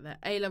to do for their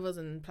A-levels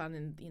and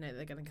planning,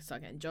 they're going to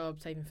start getting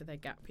jobs, saving for their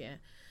gap year.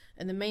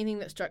 And the main thing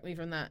that struck me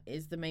from that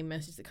is the main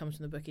message that comes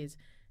from the book is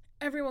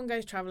everyone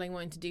goes travelling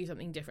wanting to do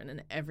something different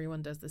and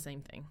everyone does the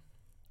same thing.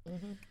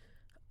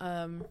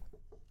 Mm-hmm.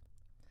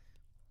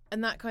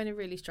 And that kind of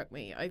really struck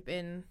me. I've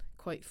been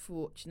quite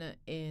fortunate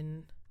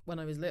in... When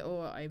I was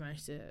little,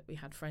 we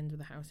had friends with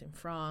a house in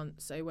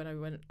France. So when I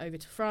went over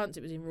to France,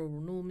 it was in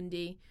rural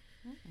Normandy.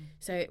 Mm-hmm.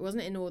 So it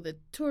wasn't in all the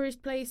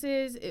tourist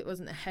places. It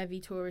wasn't a heavy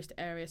tourist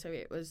area. So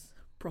it was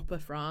proper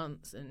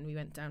France. And we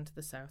went down to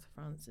the south of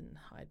France and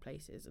hired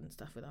places and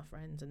stuff with our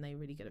friends. And they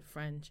were really good at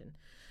French and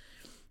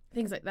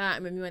things like that.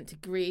 And when we went to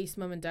Greece,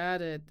 Mum and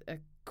Dad are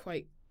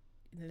quite...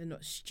 They're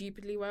not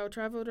stupidly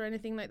well-travelled or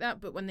anything like that.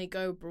 But when they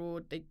go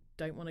abroad, they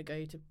don't want to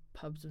go to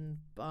pubs and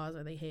bars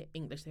where they hear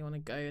English. They want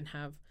to go and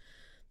have...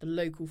 the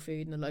local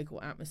food and the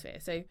local atmosphere.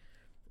 So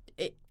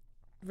it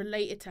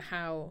related to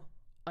how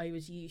I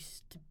was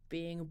used to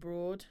being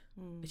abroad,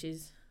 which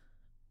is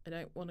I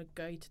don't want to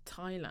go to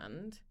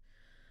Thailand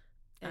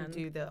and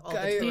do the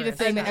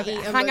thing that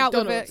hang out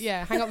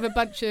with a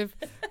bunch of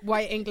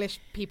white English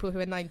people who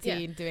are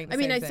 19 doing the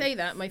same thing. I say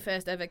that my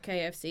first ever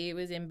KFC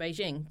was in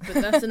Beijing, but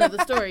that's another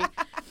story.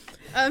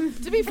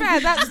 To be fair,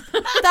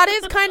 that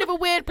is kind of a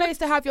weird place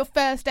to have your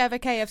first ever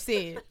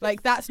KFC.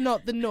 Like, that's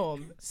not the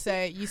norm.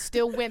 So you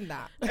still win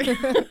that.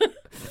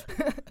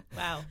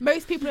 Wow.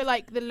 Most people are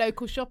like the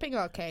local shopping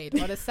arcade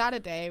on a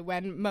Saturday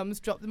when mums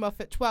drop them off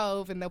at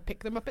 12 and they'll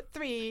pick them up at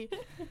 3.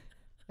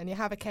 And you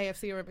have a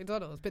KFC or a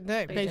McDonald's. But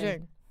no,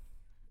 Beijing.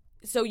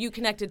 So you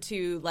connected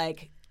to,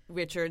 like,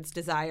 Richard's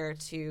desire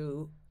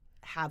to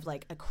have,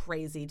 like, a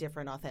crazy,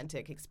 different,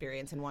 authentic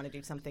experience and want to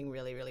do something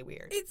really, really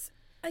weird. It's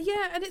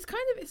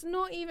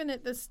not even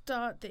at the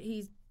start that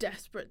he's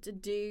desperate to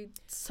do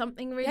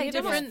something really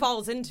different. He just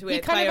falls into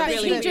it by a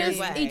really weird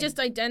way. He just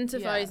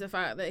identifies the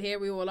fact that here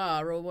we all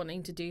are, all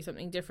wanting to do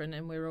something different,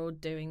 and we're all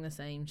doing the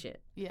same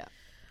shit. Yeah.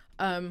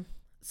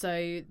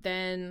 So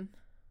then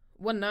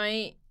one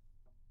night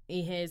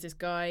he hears this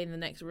guy in the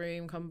next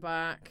room come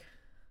back.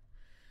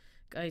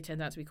 Guy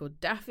turned out to be called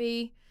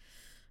Daffy.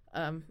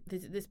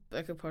 This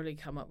book will probably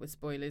come up with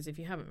spoilers. If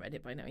you haven't read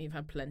it by now, you've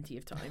had plenty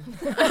of time.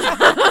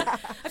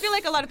 I feel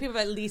like a lot of people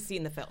have at least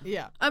seen the film.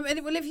 Yeah.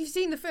 Well, if you've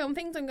seen the film,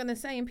 things I'm going to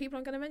say and people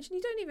I'm going to mention,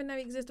 you don't even know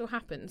exist or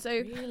happen. So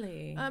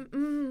really, I'm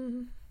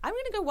going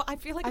to go. I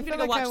feel like I'm going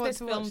to watch this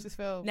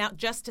film now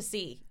just to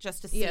see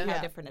how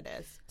different it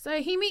is.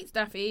 So he meets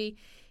Daffy.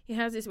 He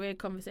has this weird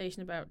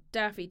conversation about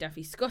Daffy.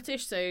 Daffy's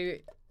Scottish, so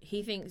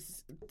he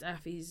thinks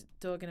Daffy's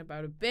talking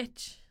about a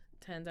bitch.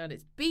 Turns out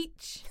it's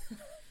beach.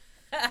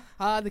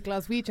 The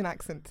Glaswegian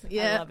accent.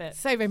 Yeah. I love it.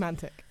 So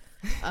romantic.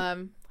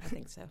 I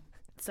think so.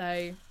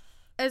 So,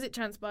 as it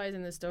transpires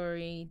in the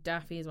story,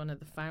 Daffy is one of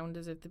the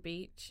founders of the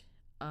beach,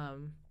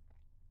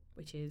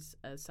 which is,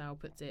 as Sal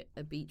puts it,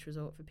 a beach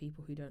resort for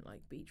people who don't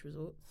like beach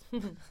resorts.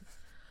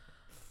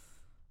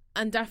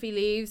 And Daffy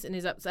leaves and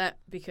is upset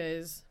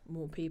because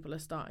more people are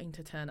starting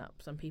to turn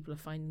up. Some people are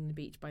finding the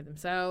beach by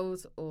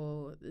themselves,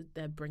 or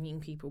they're bringing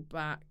people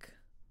back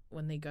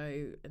when they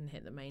go and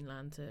hit the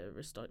mainland to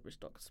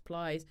restock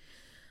supplies.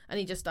 And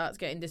he just starts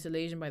getting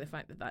disillusioned by the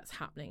fact that that's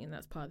happening, and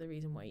that's part of the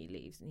reason why he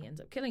leaves, and he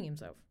ends up killing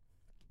himself.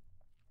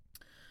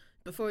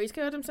 Before he's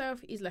killed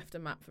himself, he's left a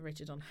map for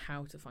Richard on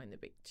how to find the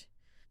beach.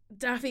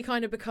 Daffy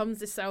kind of becomes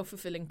this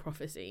self-fulfilling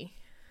prophecy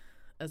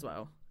as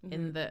well,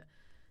 in that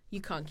you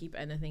can't keep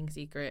anything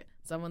secret.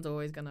 Someone's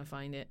always going to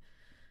find it.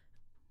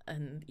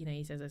 And, you know,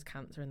 he says there's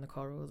cancer in the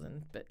corals,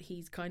 but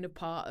he's kind of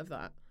part of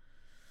that.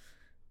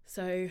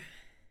 So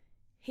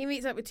he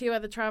meets up with 2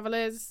 other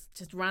travellers,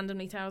 just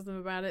randomly tells them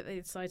about it. They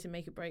decide to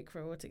make a break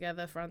for it all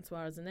together,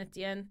 Francois and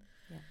Etienne.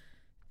 Yeah.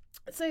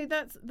 So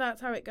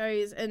that's how it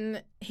goes.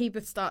 And he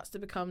starts to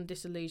become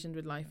disillusioned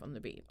with life on the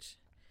beach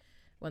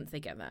once they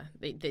get there.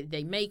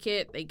 They make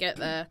it, they get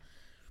there.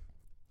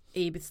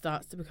 Edith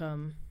starts to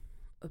become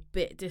a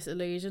bit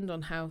disillusioned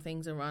on how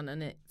things are run,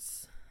 and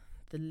it's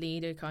the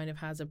leader kind of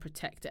has a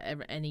protect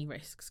at any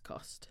risks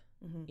cost.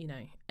 You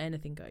know,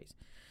 anything goes.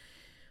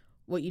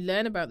 What you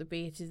learn about the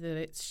beach is that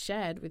it's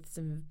shared with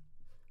some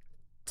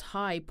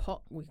Thai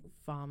pot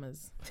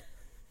farmers.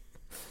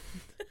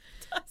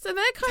 So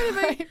they're kind of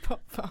Thai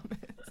pot farmers.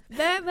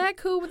 They're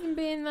cool with them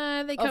being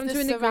there. They come to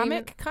an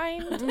ceramic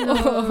agreement. Kind.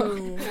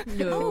 No.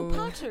 Oh,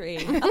 pottery.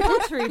 A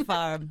pottery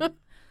farm.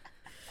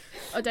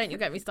 Oh, don't you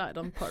get me started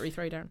on pottery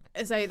throwdown.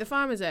 So the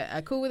farmers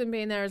are cool with them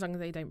being there as long as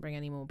they don't bring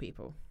any more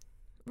people.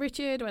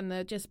 Richard, when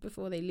they're just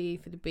before they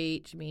leave for the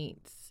beach,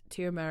 meets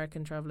 2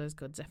 American travellers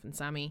called Zeph and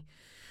Sammy.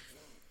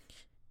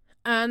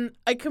 And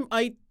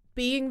I,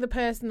 being the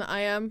person that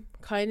I am,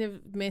 kind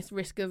of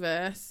risk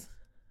averse,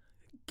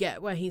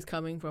 get where he's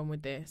coming from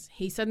with this.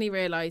 He suddenly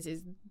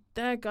realises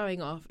they're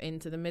going off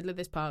into the middle of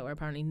this park where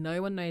apparently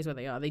no one knows where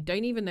they are. They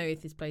don't even know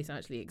if this place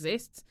actually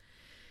exists.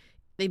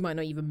 They might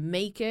not even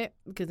make it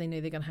because they know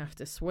they're going to have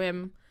to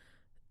swim.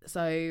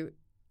 So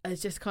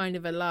it's just kind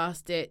of a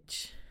last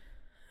ditch.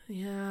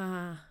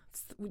 Yeah.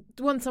 We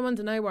want someone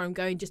to know where I'm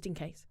going just in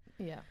case.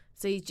 Yeah.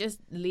 So he just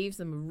leaves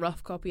them a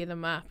rough copy of the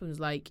map and was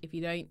like,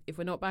 if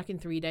we're not back in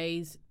 3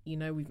 days, you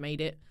know we've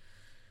made it.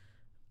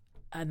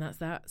 And that's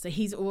that. So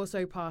he's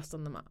also passed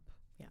on the map.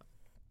 Yeah.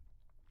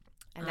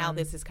 And now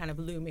this is kind of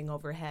looming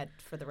overhead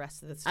for the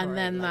rest of the story. And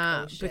then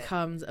that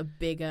becomes a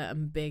bigger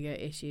and bigger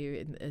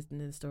issue in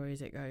the story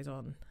as it goes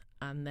on.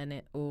 And then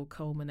it all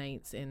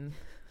culminates in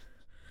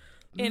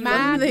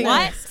madness.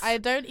 What? I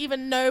don't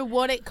even know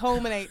what it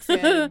culminates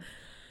in.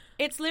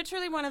 It's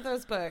literally one of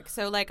those books.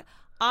 So like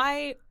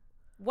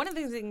one of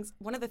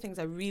the things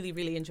I really,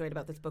 really enjoyed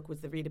about this book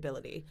was the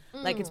readability.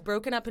 Like it's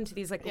broken up into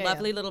these like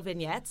lovely little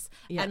vignettes,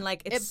 and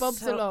like it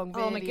bobs along.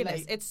 Oh my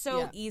goodness, it's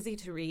so easy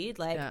to read.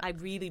 Like I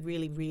really,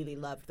 really, really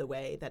loved the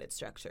way that it's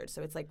structured.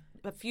 So it's like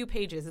a few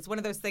pages. It's one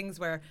of those things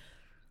where,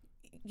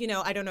 you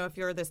know, I don't know if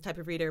you're this type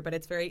of reader, but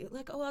it's very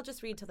like, oh, I'll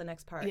just read till the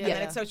next part, and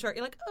then it's so short.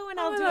 You're like, oh, and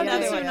I'll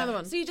do another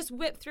one. So you just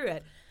whip through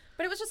it.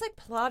 But it was just like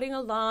plodding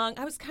along.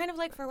 I was kind of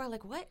like for a while,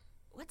 like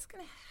what's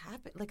going to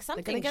happen? Like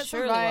something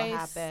surely will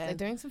happen. They're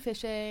doing some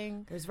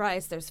fishing. There's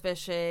rice, there's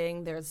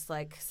fishing, there's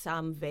like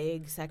some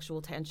vague sexual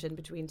tension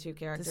between 2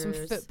 characters. There's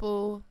some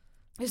football.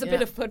 There's a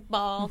bit of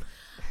football.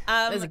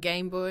 There's a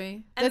Game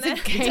Boy. There's a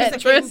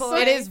Game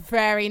Boy. It is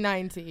very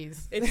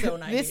 90s. It's so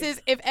 90s. This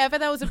is, if ever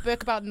there was a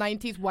book about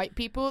 90s white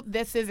people,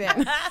 this is it.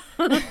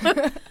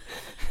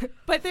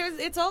 But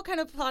it's all kind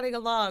of plodding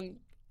along.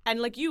 And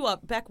like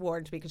Beck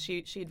warned me because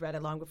she'd read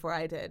it long before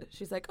I did.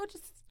 She's like, oh,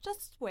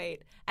 just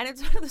wait. And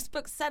it's one of those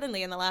books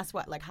suddenly in the last,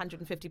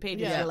 150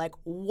 pages, you're like,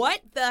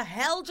 what the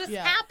hell just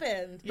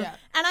happened? Yeah.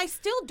 And I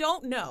still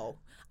don't know.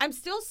 I'm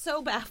still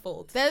so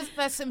baffled. There's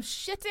some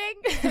shitting.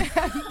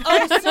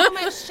 Oh, there's so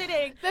much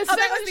shitting. There's so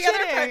much the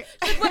other part.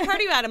 She's like, what part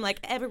are you at? I'm like,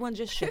 everyone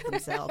just shit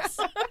themselves.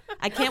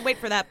 I can't wait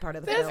for that part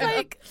of the film.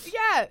 It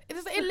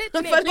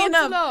literally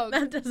along.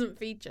 That doesn't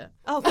feature.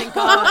 Oh, thank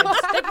God.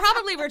 They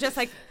probably were just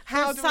like,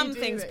 how some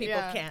things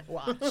people can't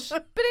watch.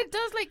 But it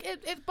does, like,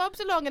 it bobs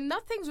along and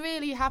nothing's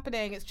really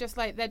happening. It's just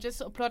like, they're just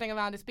sort of plodding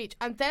around this beach.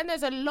 And then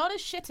there's a lot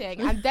of shitting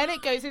and then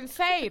it goes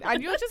insane.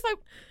 And you're just like,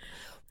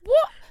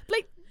 what?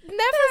 Like, never.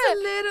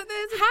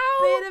 There's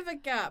a bit of a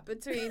gap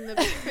between the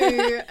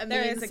poo and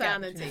the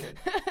insanity.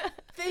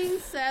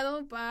 Things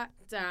settle back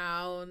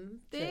down.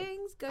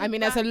 Things go. I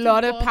mean, there's a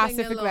lot of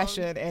passive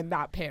aggression in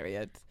that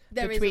period.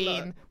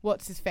 Between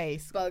what's his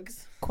face,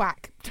 Bugs,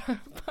 Quack.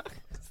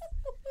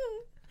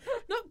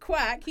 Not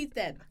Quack. He's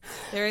dead.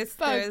 There's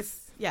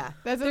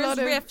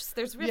rifts.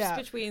 There's rifts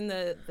between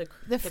the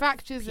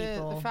fractures.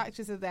 People. The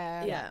fractures are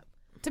there. Yeah.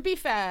 To be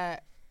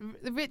fair,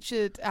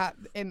 Richard at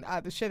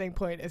the shilling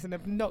point is an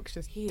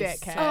obnoxious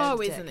dickhead. Oh,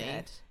 isn't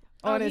he?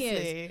 Honestly,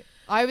 he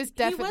I was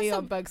definitely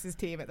on Bugs'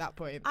 team at that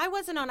point. I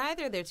wasn't on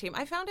either of their team.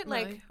 I found it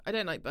like I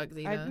don't like Bugs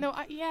either.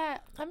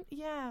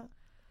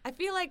 I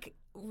feel like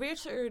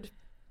Richard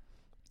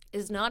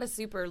is not a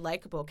super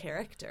likable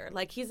character.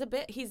 Like he's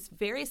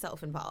very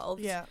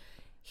self-involved. Yeah.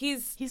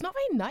 He's not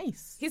very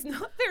nice. He's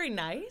not very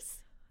nice.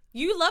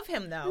 You love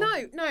him, though.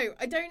 No,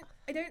 I don't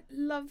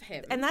love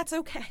him, and that's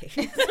okay.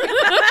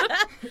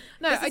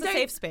 No, this is a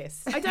safe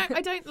space. I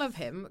don't love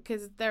him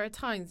because there are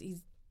times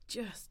he's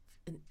just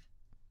an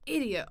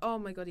idiot. Oh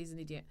my God, he's an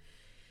idiot.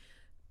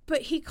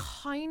 But he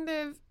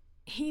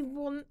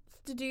wants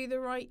to do the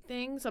right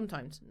thing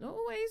sometimes, not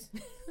always.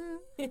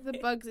 The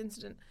bugs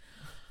incident.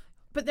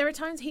 But there are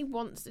times he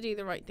wants to do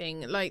the right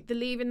thing, like the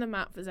leaving the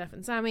map for Zeph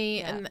and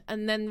Sammy, and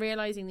then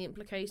realising the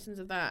implications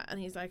of that. And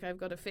he's like, I've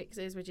got to fix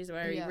this, which is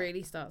where he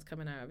really starts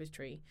coming out of his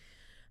tree.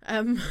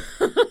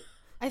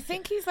 I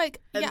think he's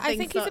like, I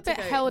think he's a bit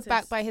held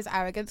back by his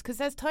arrogance, because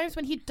there's times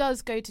when he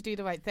does go to do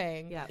the right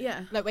thing.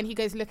 Yeah. Like when he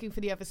goes looking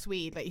for the other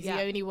Swede, like he's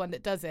the only one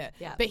that does it.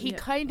 Yeah. But he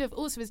kind of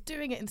also is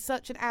doing it in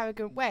such an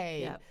arrogant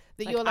way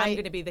that like, you're like, I'm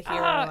going to be the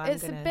hero.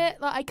 It's a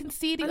bit like, I can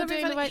see that you're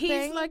doing the right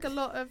thing. He's like a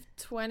lot of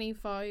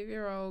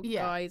 25-year-old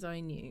guys I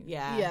knew.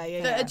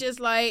 Yeah. That are just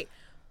like,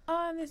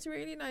 I'm this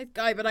really nice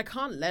guy, but I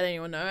can't let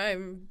anyone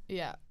know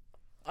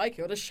I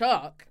killed a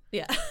shark.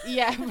 Yeah,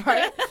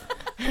 right.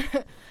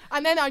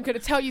 And then I'm going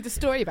to tell you the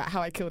story about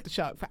how I killed the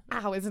shark for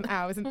hours and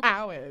hours and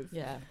hours.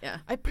 Yeah.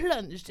 I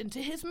plunged into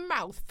his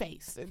mouth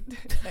face and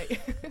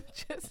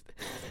just.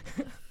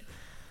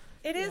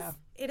 It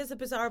is a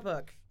bizarre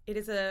book. It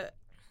is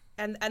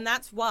and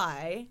that's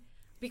why,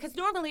 because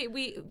normally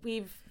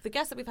we've the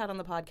guests that we've had on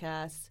the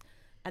podcast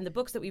and the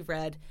books that we've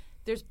read,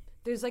 there's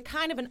like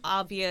kind of an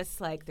obvious,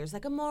 like there's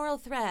like a moral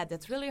thread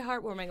that's really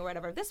heartwarming or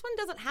whatever. This one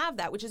doesn't have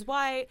that, which is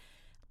why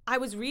I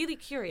was really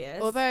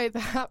curious. Although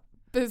that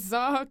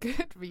bizarre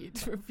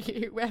Goodreads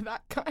review where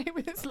that guy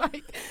was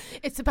like,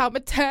 it's about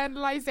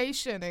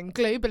maternalization and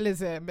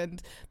globalism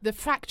and the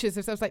fractures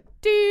of stuff. I was like,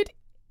 dude,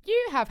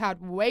 you have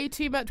had way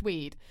too much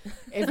weed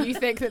if you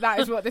think that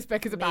is what this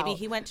book is about. Maybe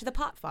he went to the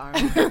pot farm.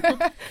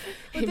 Well,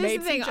 this is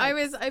the thing.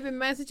 I've been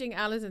messaging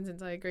Alison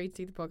since I agreed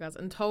to do the podcast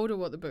and told her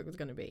what the book was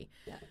going to be.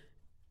 Yeah.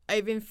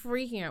 I've been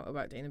freaking out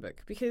about doing the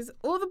book because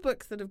all the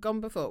books that have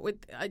gone before,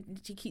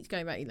 she keeps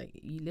going back. Like,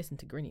 you listen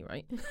to Grinny,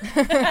 right?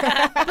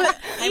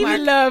 I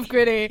love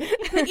Grinny.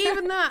 But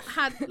even that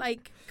had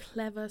like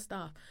clever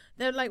stuff.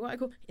 They're like what I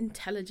call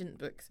intelligent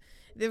books.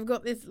 They've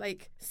got this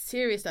like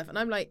serious stuff, and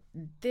I'm like,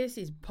 this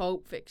is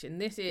pulp fiction.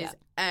 This is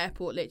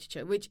airport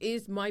literature, which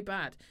is my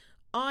bad.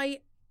 I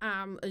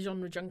am a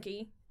genre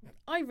junkie.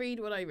 I read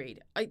what I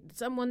read.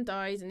 Someone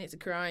dies and it's a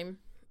crime.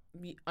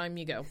 I'm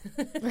your girl.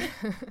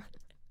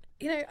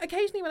 You know,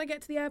 occasionally when I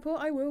get to the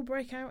airport, I will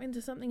break out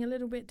into something a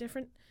little bit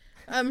different.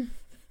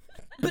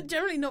 But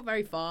generally not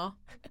very far.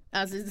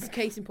 As is the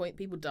case in point,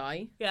 people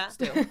die. Yeah.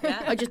 Still.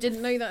 Yeah. I just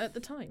didn't know that at the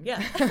time.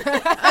 Yeah.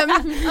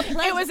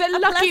 It was a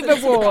lucky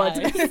reward.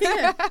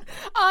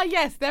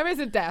 Yes, there is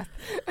a death.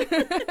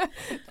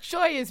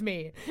 Joy is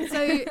me.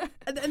 So,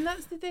 and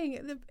that's the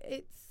thing.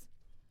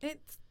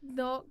 It's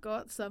not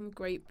got some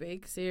great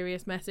big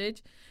serious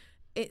message.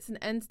 It's an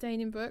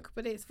entertaining book,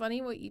 but it's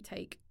funny what you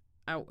take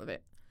out of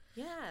it.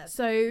 Yeah.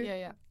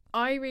 So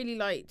I really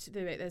liked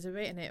the bit. There's a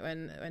bit in it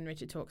when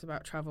Richard talks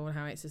about travel and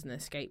how it's just an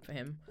escape for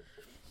him.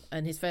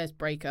 And his first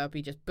breakup,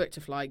 he just booked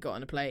a flight, got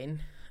on a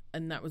plane,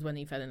 and that was when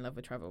he fell in love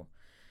with travel.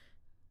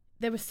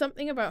 There was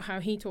something about how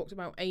he talked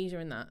about Asia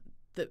and that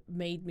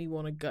made me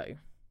want to go.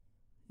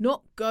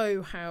 Not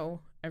go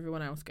how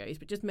everyone else goes,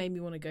 but just made me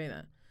want to go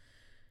there.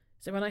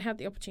 So when I had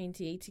the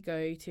opportunity to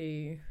go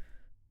to...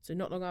 So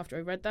not long after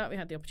I read that, we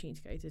had the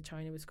opportunity to go to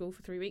China with school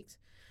for 3 weeks.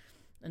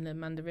 And then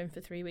Mandarin for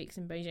 3 weeks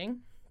in Beijing.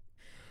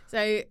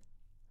 So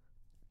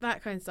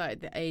that kind of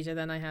started the Asia.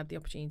 Then I had the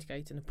opportunity to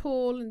go to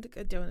Nepal and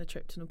to go on a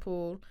trip to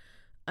Nepal.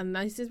 And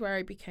this is where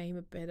I became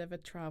a bit of a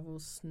travel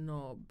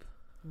snob.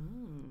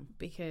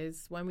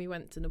 Because when we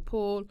went to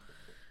Nepal,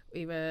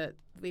 we were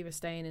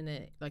staying in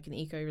an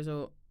eco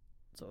resort,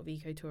 sort of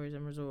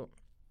eco-tourism resort.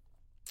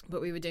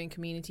 But we were doing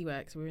community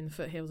work, so we were in the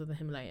foothills of the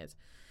Himalayas.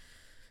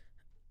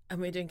 And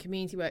we were doing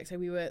community work, so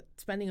we were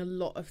spending a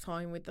lot of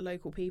time with the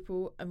local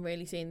people and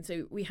really seeing.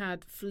 So we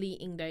had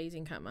fleeting days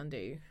in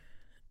Kathmandu,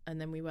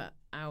 and then we were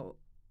out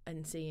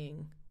and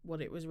seeing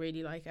what it was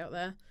really like out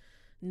there,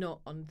 not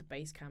on the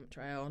base camp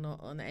trail, not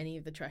on any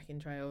of the trekking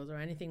trails or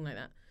anything like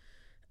that.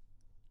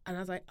 And I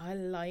was like, I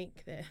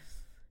like this.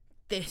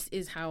 This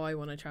is how I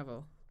want to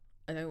travel.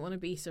 I don't want to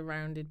be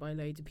surrounded by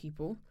loads of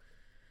people.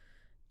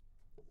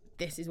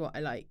 This is what I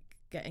like,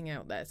 getting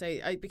out there. So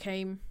I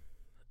became...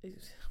 It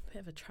was a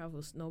bit of a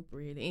travel snob,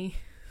 really,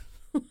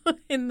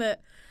 in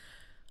that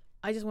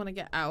I just want to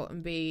get out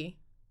and be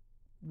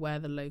where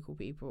the local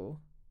people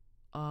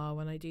are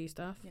when I do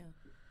stuff. Yeah,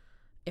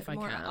 if I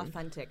can. More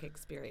authentic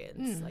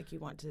experience, like you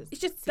want to. It's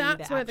just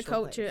that's where the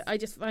culture. Place. I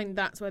just find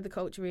that's where the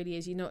culture really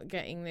is. You're not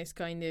getting this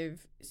kind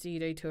of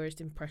pseudo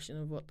tourist impression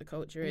of what the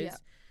culture is.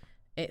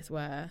 Yeah. It's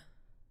where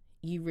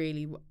you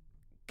really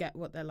get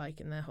what they're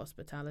like in their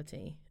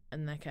hospitality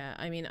and their care.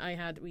 I mean,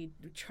 we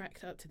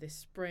trekked up to this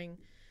spring.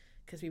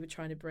 Because we were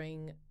trying to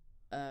bring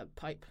a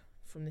pipe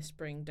from this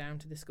spring down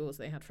to the school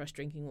so they had fresh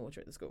drinking water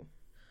at the school.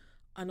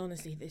 And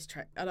honestly, this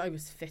trek, and I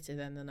was fitter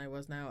then than I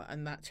was now,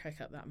 and that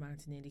trek up that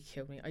mountain nearly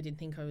killed me. I didn't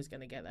think I was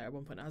going to get there at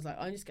one point. I was like,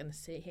 I'm just going to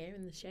sit here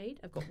in the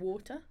shade. I've got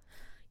water.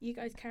 You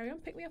guys carry on,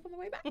 pick me up on the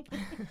way back.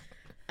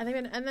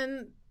 And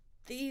then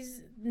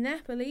these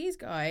Nepalese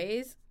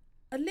guys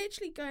are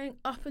literally going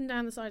up and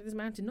down the side of this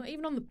mountain, not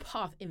even on the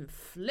path, in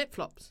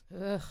flip-flops.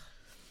 Ugh.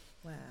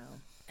 Wow.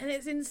 And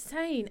it's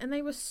insane. And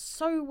they were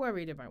so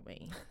worried about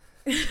me.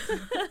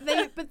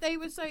 But they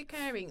were so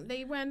caring.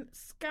 They went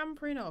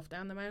scampering off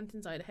down the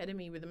mountainside ahead of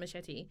me with a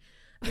machete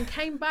and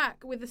came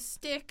back with a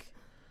stick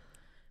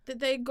that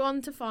they'd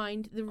gone to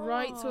find the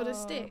right sort of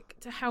stick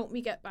to help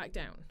me get back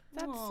down.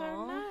 That's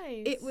so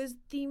nice. It was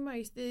the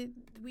most.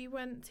 We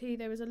went to,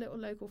 there was a little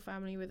local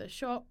family with a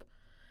shop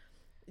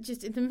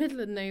just in the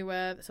middle of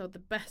nowhere that sold the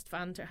best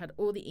Fanta. It had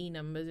all the E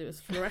numbers. It was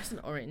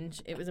fluorescent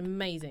orange. It was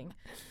amazing.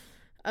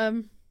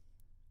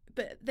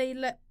 But they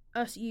let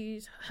us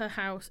use her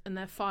house and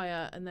their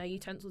fire and their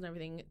utensils and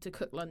everything to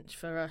cook lunch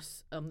for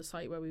us on the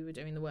site where we were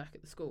doing the work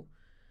at the school.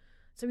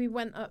 So we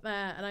went up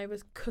there and I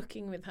was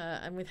cooking with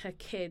her and with her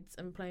kids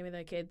and playing with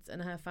her kids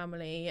and her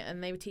family,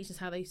 and they were teaching us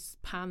how they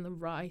pan the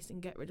rice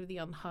and get rid of the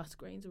unhusked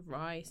grains of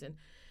rice, and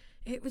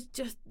it was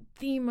just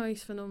the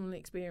most phenomenal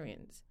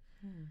experience.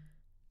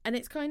 And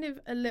it's kind of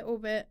a little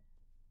bit,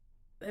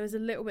 there was a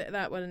little bit of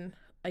that when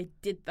I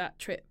did that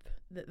trip,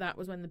 that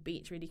was when the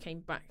beach really came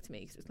back to me,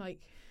 because it's like,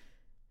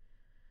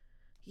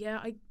 yeah,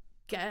 I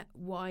get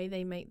why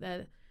they make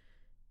their,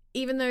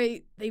 even though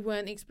they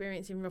weren't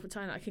experiencing rough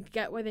Thailand, I could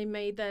get why they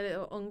made their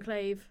little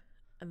enclave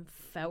and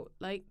felt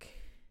like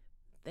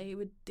they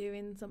were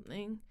doing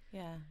something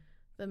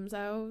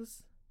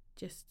themselves.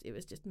 It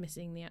was just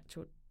missing the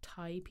actual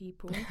Thai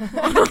people.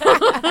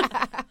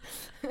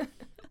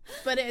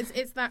 But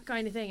it's that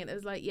kind of thing. And it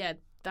was like, yeah,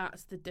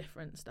 that's the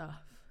different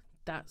stuff.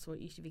 That's what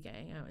you should be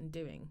getting out and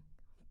doing.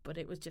 But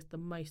it was just the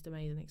most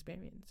amazing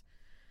experience.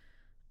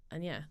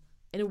 And yeah,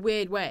 in a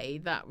weird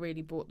way, that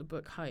really brought the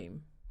book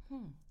home.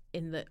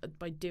 In that,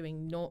 by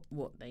doing not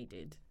what they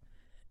did,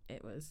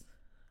 it was,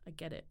 I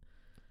get it.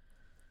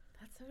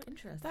 That's so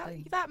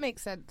interesting. That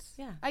makes sense.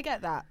 Yeah, I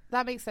get that.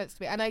 That makes sense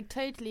to me. And I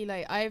totally,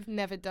 like, I've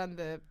never done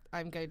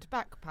I'm going to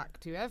backpack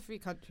to every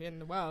country in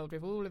the world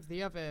with all of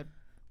the other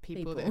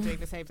people that are doing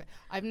the same thing.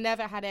 I've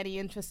never had any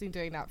interest in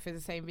doing that for the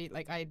same reason.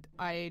 Like,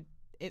 I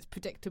it's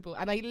predictable.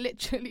 And I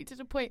literally, to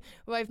the point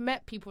where I've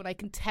met people and I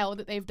can tell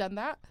that they've done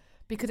that.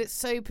 Because it's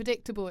so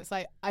predictable. It's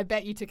like, I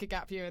bet you took a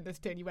gap year in this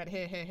too, and you went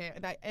here.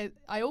 And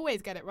I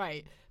always get it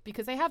right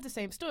because they have the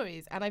same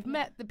stories. And I've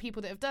met the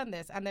people that have done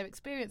this and their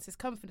experiences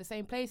come from the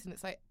same place. And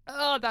it's like,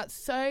 oh, that's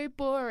so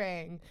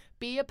boring.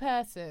 Be a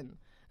person.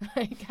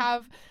 Like,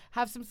 have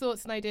some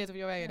thoughts and ideas of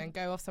your own and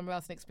go off somewhere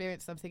else and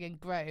experience something and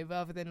grow,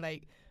 rather than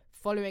like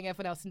following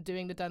everyone else and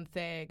doing the done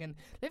thing and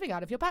living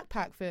out of your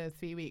backpack for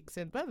 3 weeks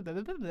and blah, blah,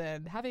 blah, blah, blah,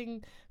 and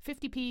having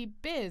 50p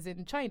beers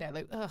in China.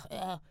 Like,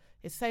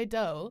 it's so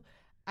dull.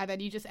 And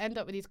then you just end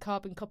up with these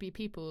carbon copy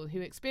people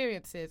whose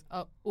experiences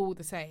are all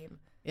the same.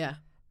 Yeah.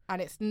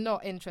 And it's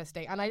not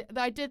interesting. And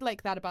I did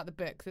like that about the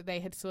book, that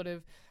they had sort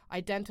of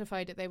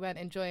identified that they weren't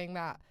enjoying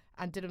that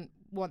and didn't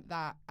want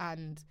that.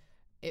 And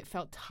it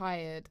felt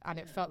tired and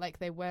it felt like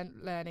they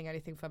weren't learning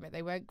anything from it.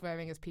 They weren't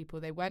growing as people.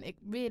 They weren't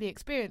really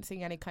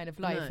experiencing any kind of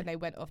life. No. And they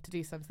went off to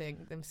do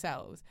something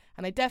themselves.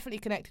 And I definitely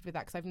connected with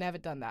that because I've never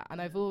done that.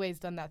 And I've always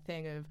done that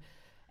thing of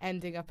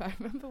ending up, I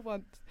remember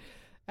once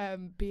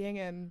being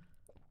in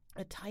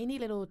a tiny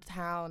little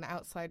town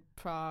outside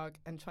Prague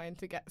and trying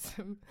to get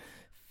some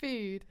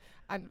food,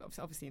 and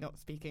obviously not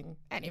speaking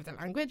any of the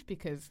language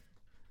because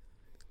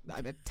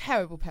I'm a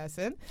terrible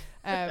person,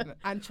 and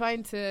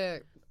trying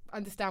to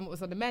understand what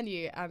was on the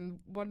menu. And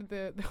one of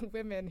the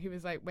women who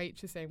was like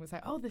waitressing was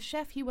like, oh, the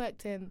chef, he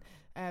worked in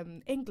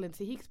England,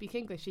 so he can speak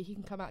English, so he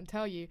can come out and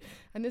tell you.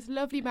 And this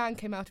lovely man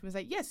came out and was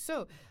like, yes,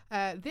 so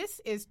this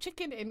is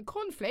chicken in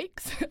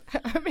cornflakes.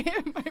 Me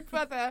and my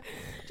brother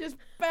just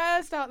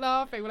burst out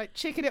laughing. We're like,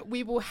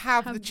 we will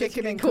have the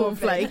chicken in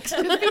cornflakes.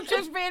 We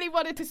just really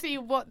wanted to see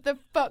what the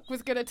fuck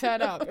was going to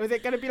turn up. Was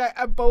it going to be like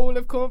a bowl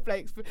of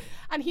cornflakes?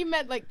 And he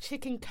meant like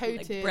chicken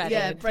coated,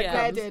 like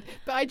breaded.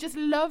 But I just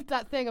loved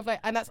that thing of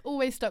like, and that's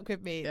always stuck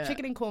with me. Yeah.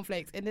 Chicken in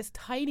cornflakes in this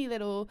tiny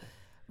little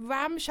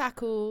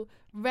ramshackle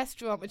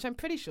restaurant, which I'm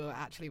pretty sure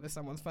actually was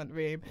someone's front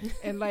room,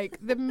 in like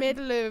the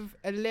middle of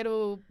a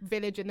little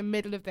village in the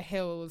middle of the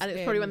hills. And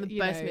it's probably one of the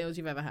best meals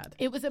you've ever had.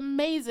 It was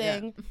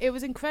amazing. Yeah. It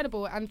was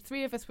incredible. And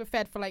 3 of us were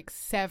fed for like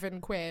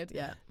 £7.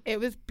 Yeah. It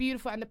was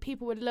beautiful. And the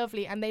people were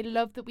lovely. And they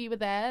loved that we were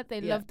there. They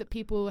loved that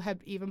people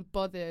had even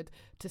bothered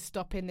to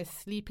stop in this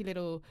sleepy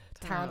little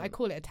town. I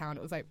call it a town.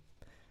 It was like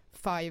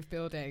 5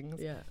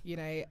 buildings, you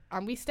know,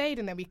 and we stayed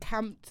and then we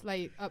camped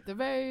like up the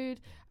road,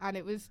 and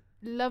it was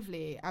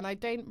lovely. And I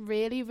don't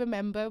really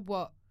remember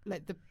what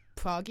like the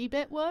Prague-y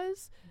bit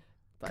was,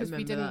 because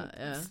we didn't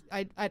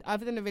I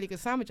other than a really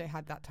good sandwich I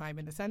had that time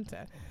in the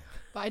centre,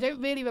 but I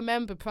don't really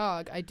remember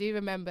Prague. I do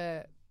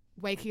remember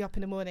waking up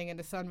in the morning and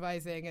the sun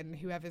rising and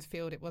whoever's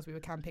field it was we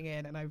were camping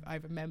in, and I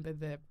remember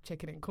the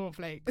chicken and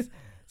cornflakes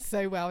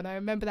so well. And I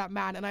remember that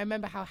man, and I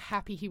remember how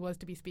happy he was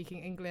to be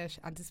speaking English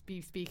and to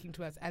be speaking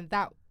to us, and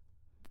that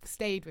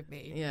stayed with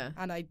me. Yeah.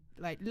 And I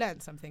like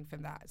learned something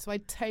from that. So I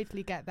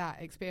totally get that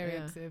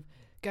experience of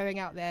going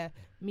out there,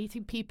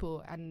 meeting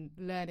people and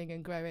learning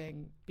and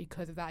growing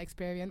because of that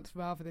experience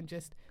rather than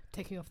just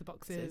ticking off the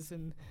boxes.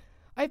 And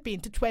I've been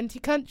to 20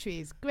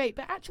 countries. Great.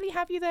 But actually,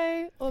 have you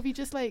though? Or have you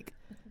just like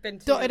been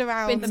to, dotted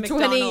around? Been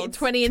to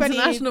 20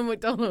 international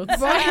McDonald's.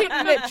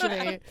 Right,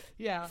 literally.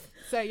 Yeah.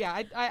 So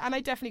yeah,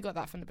 I definitely got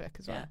that from the book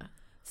as well. Yeah.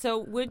 So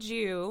would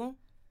you,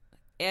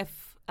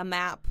 if a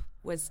map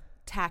was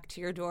tacked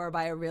to your door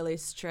by a really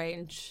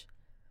strange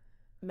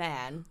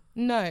man?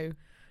 No.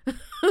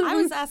 I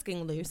was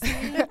asking Lucy,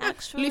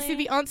 actually. Lucy,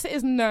 the answer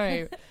is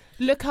no.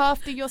 Look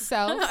after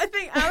yourself. I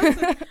think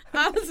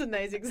Alison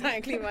knows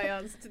exactly my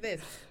answer to this,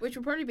 which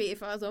would probably be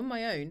if I was on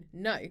my own,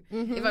 no.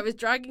 Mm-hmm. If I was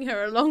dragging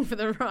her along for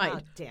the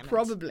ride,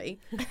 probably.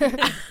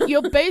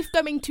 You're both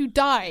going to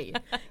die.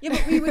 Yeah,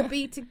 but we would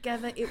be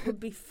together. It would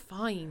be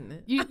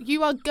fine.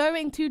 You are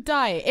going to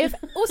die. If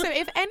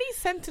any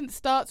sentence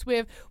starts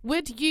with,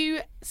 would you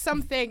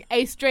something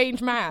a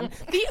strange man?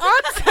 The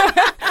answer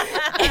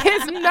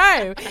is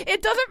no.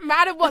 It doesn't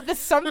matter what the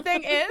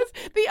something is.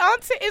 The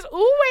answer is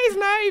always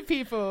no,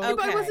 people. Okay.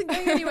 But I wasn't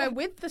going anywhere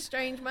with the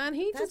strange man.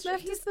 He just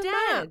left us the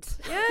map.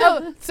 Yeah.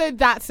 Oh, so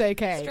that's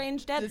okay.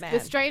 Strange dead man. The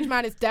strange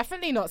man is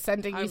definitely not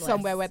sending you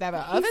somewhere where there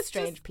are other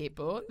strange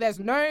people. There's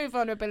no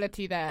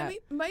vulnerability there. I mean,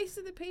 most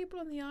of the people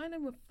on the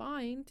island were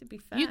fine, to be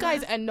fair. You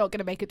guys are not going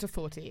to make it to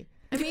 40.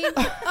 I mean,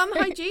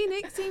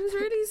 unhygienic seems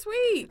really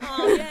sweet.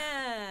 Oh,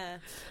 yeah.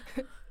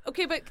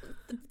 Okay, but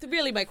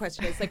really my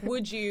question is, like,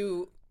 would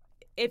you,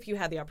 if you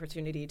had the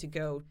opportunity to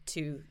go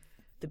to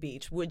the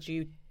beach, would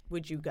you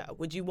go?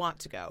 Would you want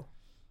to go?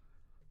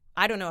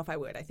 I don't know if I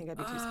would. I think I'd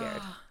be too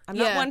scared. I'm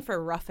not one for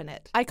roughing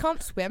it. I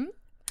can't swim.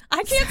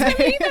 I can't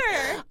swim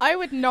either. I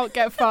would not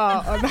get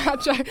far on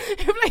that joke.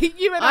 Like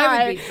you and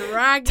I would be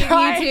dragging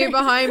you two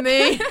behind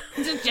me.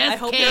 I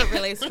hope you're a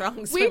really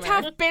strong swimmer. We'd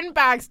have bin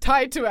bags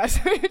tied to us.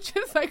 We'd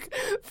just like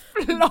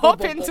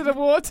flop into the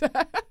water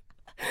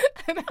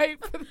and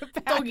hope for the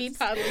best. Doggy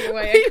paddle your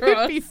way across. We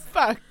would be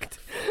fucked.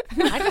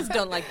 I just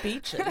don't like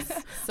beaches.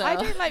 So. I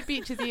don't like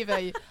beaches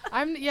either.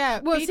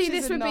 Well, see,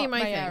 this would be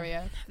my thing.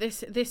 Area.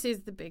 This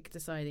is the big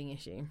deciding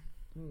issue.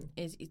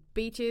 Is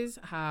beaches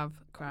have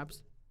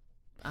crabs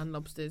and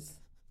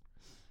lobsters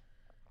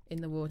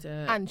in the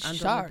water and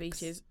sharks. On the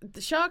beaches.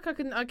 The shark, I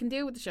can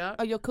deal with the shark.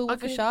 Oh, you're cool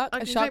with a shark?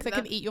 A shark that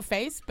can eat your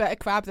face, but a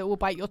crab that will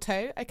bite your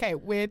toe? Okay,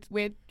 weird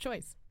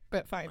choice.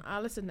 But fine.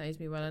 Alison knows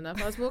me well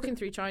enough. I was walking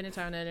through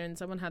Chinatown earlier and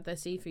someone had their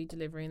seafood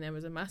delivery and there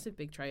was a massive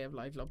big tray of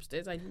live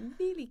lobsters. I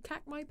nearly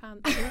cacked my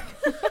pants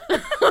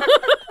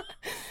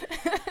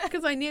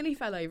because I nearly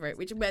fell over it,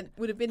 which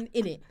would have been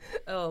in it.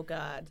 Oh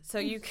God! So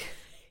you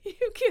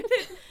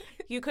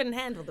couldn't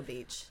handle the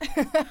beach.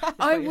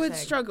 I would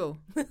struggle.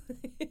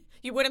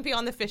 You wouldn't be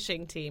on the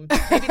fishing team.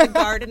 Maybe the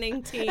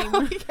gardening team.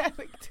 Oh, yeah,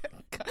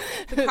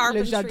 the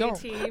carpentry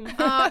team.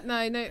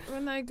 No, we're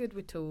no good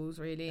with tools,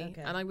 really.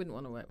 Okay. And I wouldn't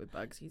want to work with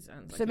bugs. He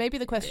sounds like maybe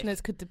the question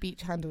is, could the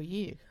beach handle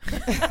you?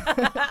 Because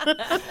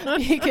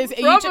if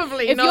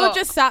you're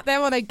just sat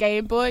there on a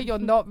Game Boy, you're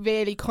not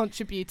really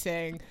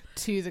contributing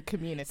to the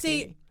community.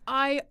 See,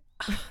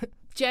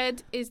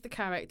 Jed is the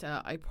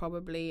character I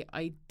probably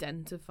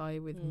identify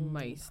with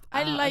most.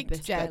 I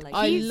liked Jed.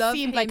 He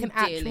seemed like an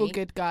actual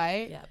good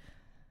guy. Yep.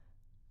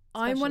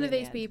 I'm one of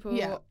these people.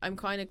 Yeah. I'm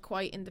kind of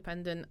quite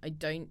independent. I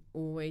don't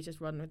always just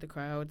run with the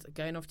crowds.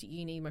 Going off to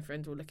uni, my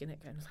friends were looking at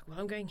it going, like, well,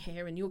 I'm going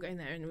here and you're going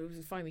there and it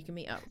was fine, we can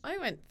meet up. I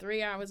went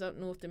 3 hours up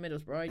north to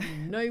Middlesbrough. I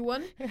knew no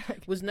one,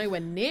 was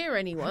nowhere near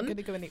anyone. I'm going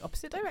to go in the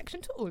opposite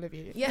direction to all of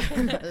you. Yeah,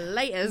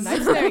 laters.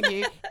 Nice knowing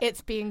you. It's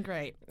been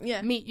great.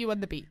 Yeah. Meet you on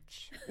the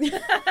beach.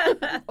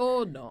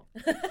 Or not.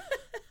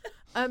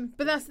 But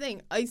that's the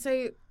thing.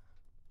 So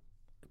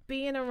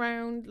being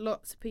around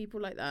lots of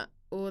people like that,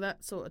 all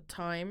that sort of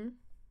time,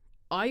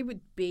 I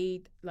would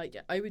be like,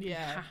 I would be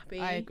happy.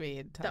 I agree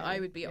entirely. That I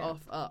would be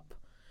off up.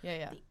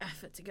 Yeah. The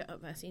effort to get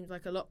up there seems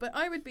like a lot, but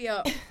I would be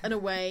up and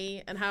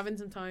away and having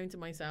some time to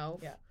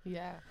myself.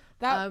 Yeah.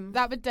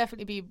 That would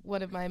definitely be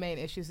one of my main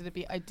issues.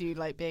 I do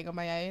like being on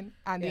my own,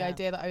 and the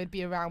idea that I would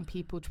be around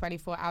people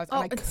 24 hours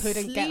and I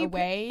couldn't get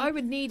away. I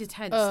would need a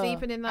tent.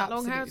 Sleeping in that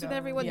long house with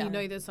everyone, you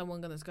know there's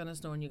someone that's going to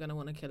snore and you're going to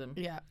want to kill him.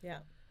 Yeah.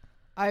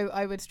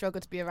 I would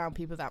struggle to be around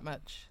people that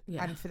much,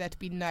 and for there to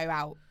be no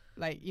out.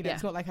 Like, you know,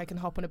 it's not like I can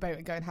hop on a boat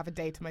and go and have a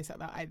day to myself.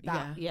 I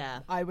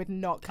would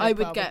not. I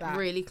would get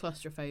really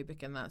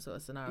claustrophobic in that sort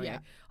of scenario. Yeah.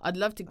 I'd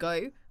love to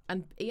go,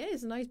 and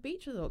it's a nice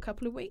beach resort. A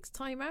couple of weeks,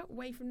 time out,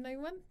 away from no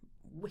one.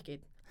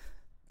 Wicked.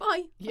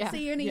 Bye. I'll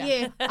see you in a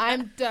year.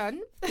 I'm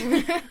done.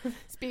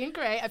 It's been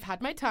great. I've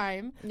had my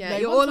time. Yeah,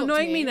 you're all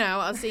annoying me now.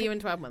 I'll see you in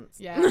 12 months.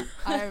 Yeah.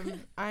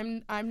 I'm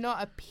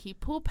not a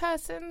people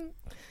person.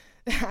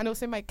 And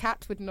also my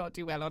cat would not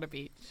do well on a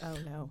beach. Oh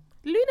no.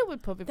 Luna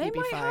would probably be fine. They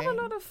might have a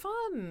lot of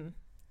fun.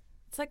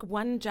 It's like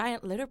one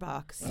giant litter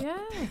box. Yeah.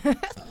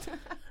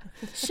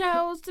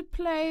 Shells to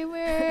play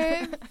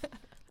with.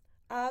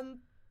 I'm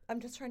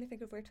just trying to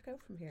think of where to go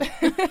from here.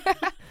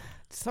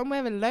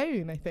 Somewhere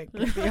alone, I think,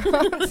 is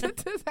the answer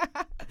to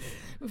that.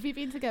 We've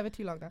been together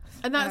too long now.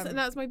 And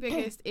that's my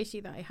biggest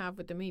issue that I have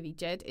with the movie.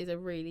 Jed is a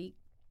really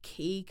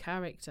key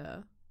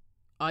character.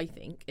 I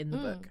think, in the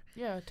book.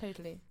 Yeah,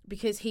 totally.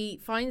 Because he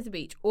finds the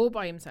beach all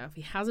by himself.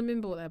 He hasn't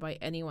been brought there by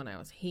anyone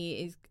else.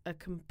 He is a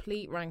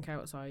complete rank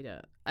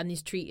outsider and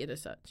is treated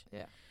as such.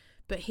 Yeah.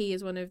 But he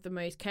is one of the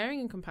most caring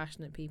and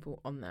compassionate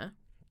people on there.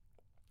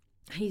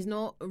 He's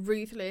not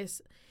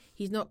ruthless.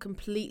 He's not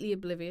completely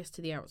oblivious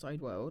to the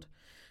outside world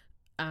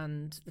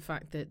and the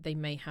fact that they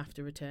may have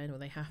to return or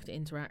they have to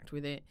interact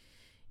with it.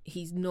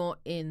 He's not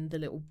in the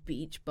little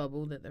beach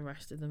bubble that the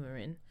rest of them are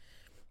in.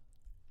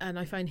 And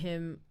I find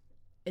him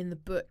in the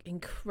book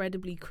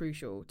incredibly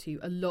crucial to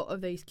a lot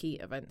of those key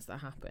events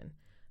that happen.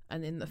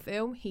 And in the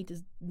film, he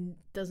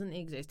doesn't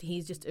exist.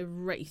 He's just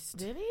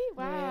erased. Really?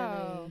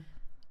 Wow. Really.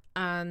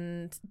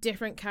 And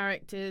different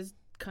characters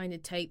kind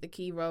of take the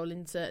key role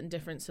in certain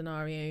different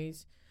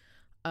scenarios.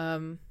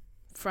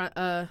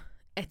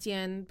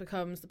 Etienne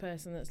becomes the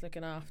person that's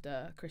looking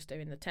after Christo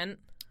in the tent.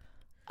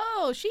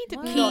 Oh, she did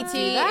not do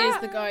Petey that.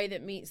 is the guy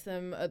that meets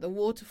them at the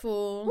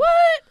waterfall.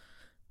 What?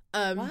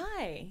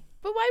 Why?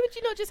 But why would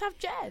you not just have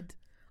Jed?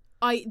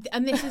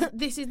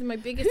 This is my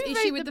biggest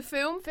issue with the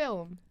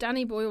film.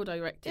 Danny Boyle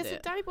directed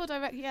it. Danny Boyle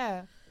directed?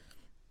 Yeah.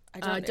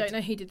 I don't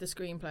know who did the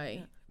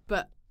screenplay,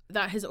 but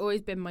that has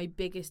always been my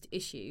biggest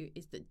issue,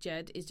 is that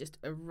Jed is just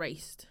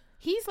erased.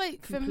 He's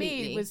like,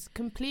 completely. For me, was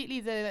completely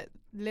the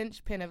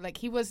linchpin of, like,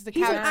 he was the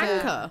He's character. An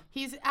anchor.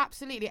 He's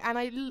absolutely, and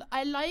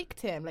I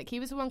liked him. Like, he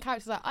was the one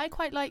character that I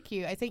quite like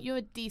you. I think you're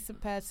a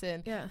decent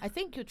person. Yeah. I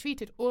think you're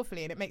treated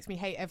awfully, and it makes me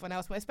hate everyone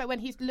else. But when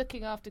he's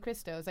looking after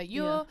Christo, it's like,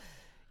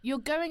 you're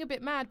going a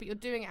bit mad, but you're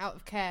doing it out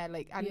of care.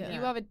 Like, and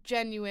you are a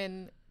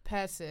genuine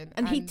person.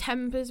 And he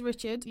tempers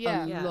Richard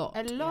a lot.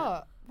 A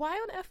lot. Why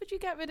on earth would you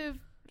get rid of,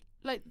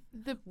 like,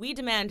 the... We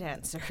demand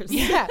answers.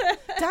 Yeah.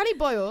 Danny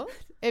Boyle,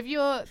 if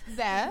you're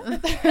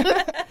there,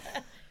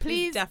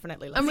 please.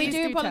 Definitely. And we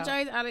do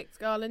apologise, Alex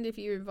Garland, if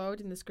you were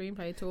involved in the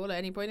screenplay at all at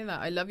any point in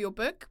that. I love your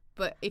book,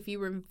 but if you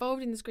were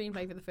involved in the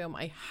screenplay for the film,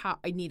 I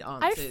need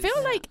answers. I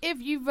feel like if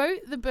you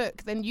wrote the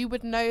book, then you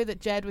would know that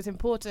Jed was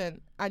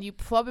important, and you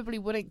probably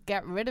wouldn't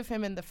get rid of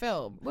him in the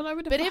film. Well, I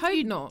would have hoped But if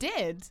you not.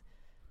 did,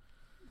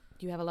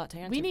 you have a lot to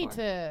answer. We need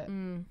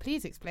to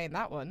please explain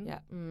that one. Yeah.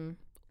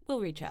 We'll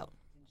reach out.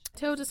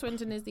 Tilda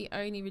Swinton is the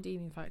only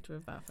redeeming factor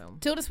of that film.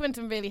 Tilda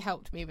Swinton really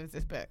helped me with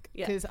this book,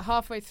 because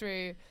halfway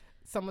through,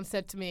 someone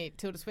said to me,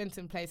 Tilda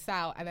Swinton plays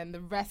Sal, and then the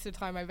rest of the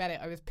time I read it,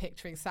 I was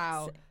picturing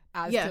Sal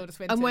as Tilda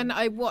Swinton. And when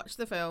I watched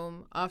the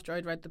film after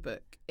I'd read the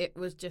book, it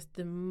was just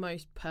the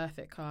most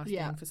perfect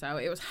casting for Sal.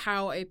 It was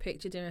how I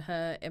pictured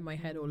her in my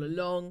head all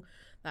along.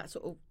 That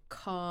sort of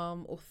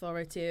calm,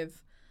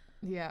 authoritative,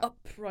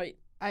 upright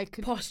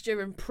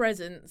posture and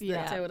presence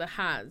that Tilda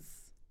has.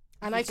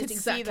 And I could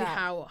exactly see that.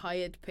 How I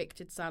had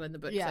pictured Sal in the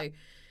book. So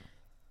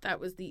that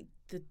was the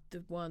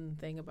one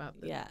thing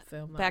about the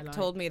film that Beck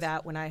told me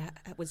that when I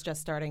was just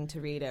starting to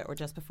read it, or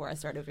just before I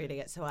started reading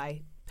it. So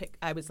I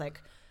was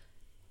like,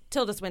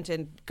 Tilda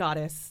Swinton,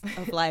 goddess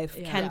of life,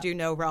 can do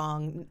no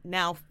wrong.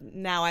 Now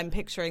I'm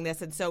picturing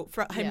this, and so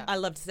I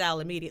loved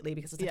Sal immediately,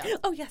 because it's like,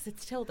 oh yes,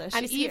 it's Tilda. She's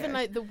and even here.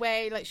 like the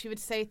way like she would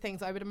say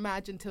things, I would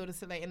imagine Tilda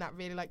Swinton in that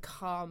really like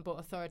calm but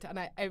authoritative, and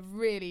I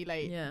really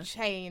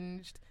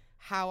changed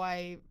how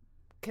I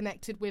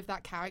connected with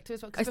that character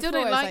as well. I still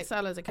don't like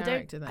Sal as a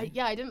character, though.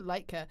 I didn't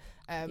like her,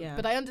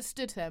 but I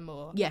understood her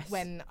more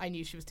when I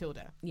knew she was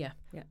Tilda. Yeah.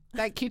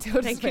 Thank you,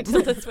 Tilda Swinton. Thank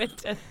you, Tilda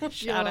Swinton.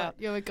 Shout out.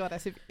 You're a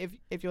goddess.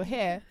 If you're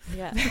here,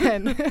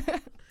 then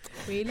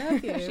we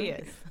love you. She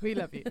is. We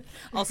love you.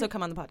 Also,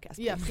 come on the podcast.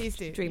 Yeah, please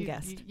do. Dream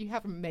guest. You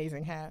have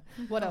amazing hair.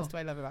 What else do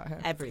I love about her?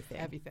 Everything.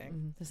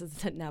 Everything. This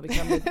has now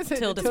become the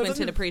Tilda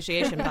Swinton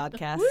Appreciation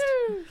Podcast.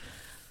 Woo!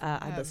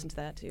 I've listened to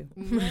that too.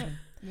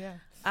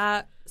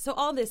 Yeah. So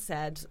all this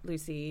said,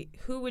 Lucy,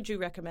 who would you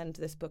recommend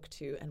this book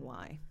to, and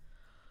why?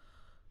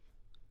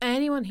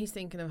 Anyone who's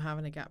thinking of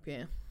having a gap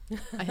year,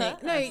 I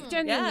think. No,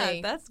 genuinely.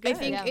 Yeah, that's good. I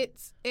think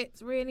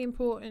it's really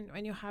important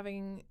when you're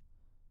having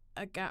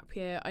a gap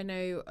year. I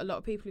know a lot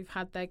of people who've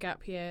had their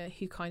gap year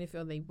who kind of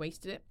feel they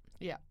wasted it.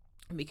 Yeah.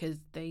 Because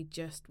they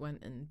just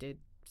went and did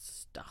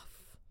stuff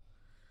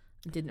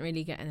and didn't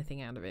really get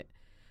anything out of it.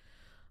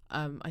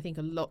 I think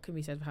a lot can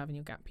be said for having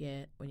your gap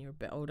year when you're a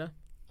bit older.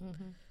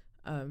 Mm-hmm.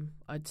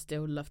 I'd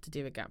still love to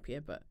do a gap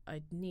year, but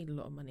I need a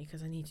lot of money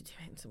because I need to do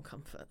it in some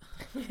comfort.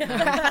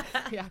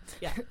 Yeah.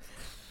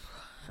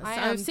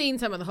 I've seen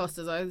some of the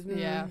hostels. I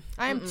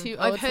am too old.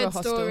 I've for a heard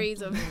hostel.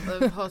 stories of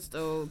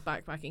hostel,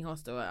 backpacking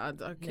hostel. I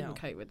couldn't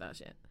cope with that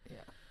shit. Yeah.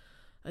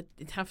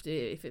 I'd have to,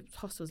 if it's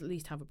hostels, at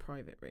least have a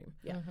private room.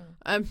 Yeah.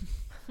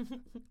 Mm-hmm.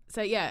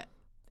 So yeah,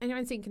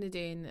 anyone thinking of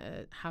doing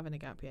having a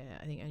gap year,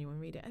 I think anyone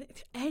read it. I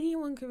think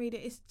anyone can read it.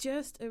 It's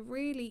just a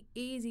really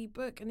easy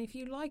book, and if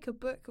you like a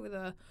book with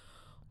a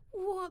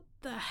what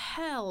the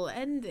hell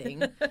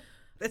ending,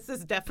 this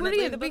is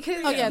definitely the book.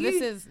 Because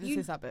this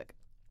is that book.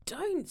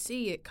 Don't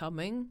see it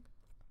coming.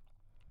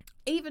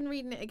 Even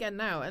reading it again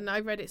now, and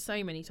I've read it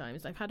so many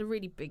times, I've had a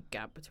really big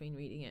gap between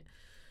reading it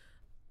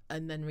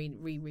and then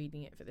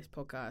rereading it for this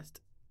podcast,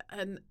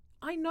 and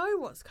I know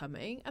what's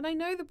coming, and I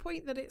know the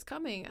point that it's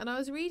coming, and I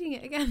was reading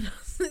it again.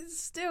 It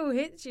still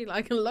hits you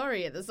like a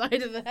lorry at the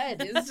side of the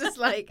head. It's just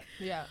like,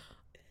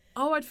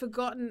 Oh, I'd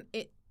forgotten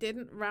it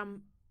didn't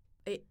ramp.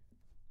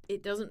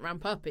 It doesn't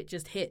ramp up. It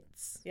just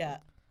hits. Yeah.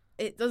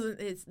 It doesn't.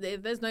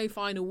 There's no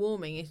final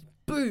warming. It's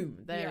boom.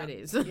 There it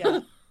is.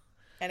 Yeah.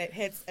 And it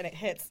hits and it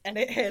hits and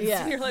it hits.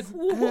 Yeah. And you're like,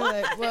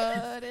 what?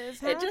 What is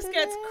happening? It just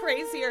gets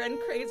crazier and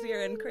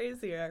crazier and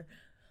crazier.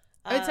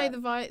 I would say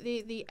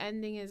the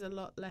ending is a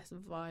lot less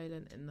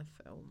violent in the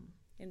film.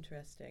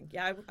 Interesting.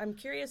 Yeah, I'm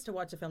curious to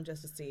watch the film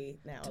just to see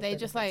now. Do they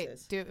just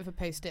do it with a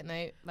post-it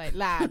note, like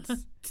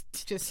lads,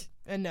 just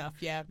enough?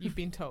 Yeah, you've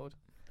been told.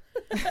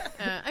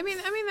 I mean,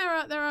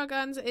 there are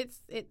guns.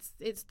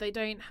 It's they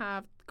don't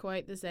have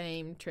quite the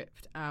same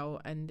tripped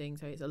out ending,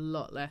 so it's a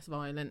lot less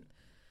violent.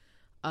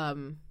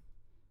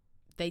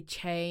 They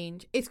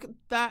change. It's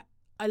that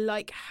I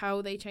like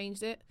how they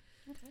changed it.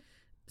 Okay.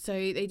 So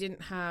they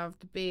didn't have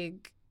the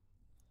big.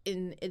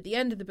 At the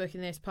end of the book,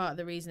 in this part,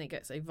 the reason it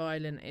gets so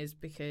violent is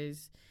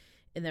because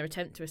in their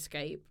attempt to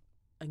escape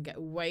and get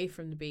away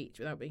from the beach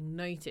without being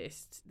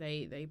noticed,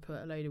 they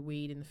put a load of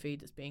weed in the food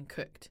that's being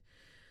cooked.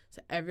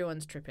 So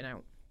everyone's tripping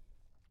out.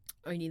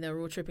 Only they're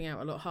all tripping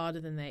out a lot harder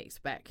than they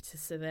expect.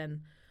 So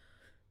then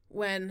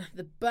when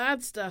the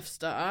bad stuff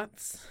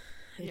starts,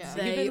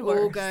 they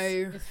all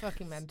go... It's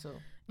fucking mental.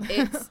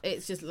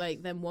 It's just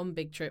like then one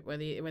big trip,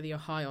 whether you're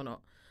high or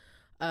not.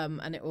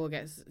 And it all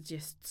gets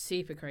just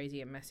super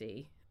crazy and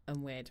messy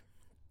and weird.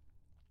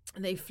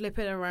 And they flip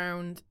it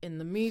around in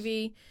the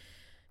movie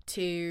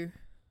to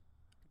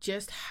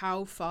just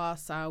how far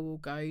Sal will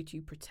go to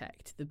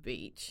protect the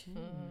beach.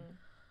 Mm.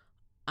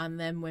 And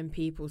then when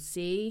people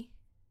see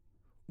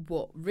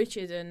what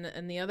Richard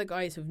and the other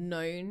guys have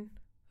known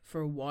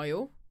for a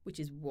while, which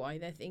is why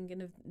they're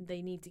thinking of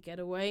they need to get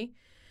away,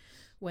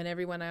 when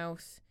everyone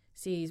else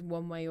sees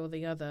one way or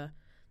the other,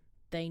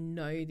 they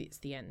know it's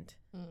the end.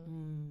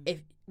 Mm.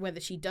 If whether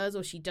she does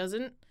or she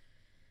doesn't,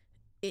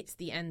 it's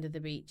the end of the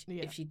beach.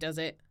 Yeah. If she does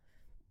it,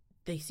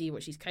 they see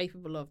what she's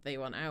capable of. They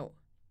want out.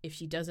 If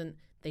she doesn't,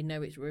 they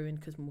know it's ruined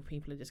because more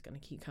people are just going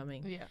to keep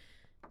coming. Yeah,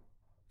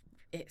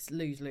 it's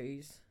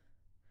lose-lose.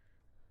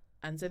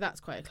 And so that's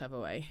quite a clever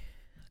way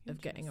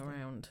of getting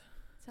around.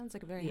 Sounds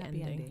like a very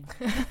happy ending.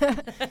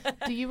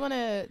 Do you want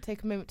to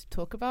take a moment to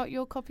talk about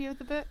your copy of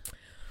the book?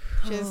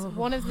 Which is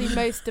one of the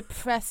most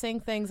depressing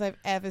things I've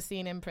ever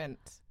seen in print.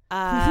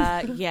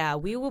 Yeah,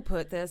 we will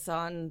put this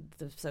on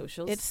the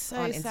socials. It's so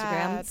on Instagram.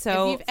 Sad.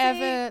 So if you've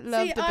ever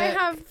loved the book, I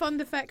have fond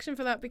affection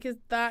for that because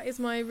that is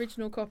my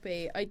original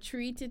copy. I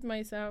treated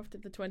myself to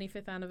the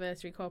 25th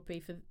anniversary copy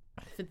for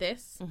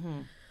this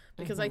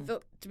because I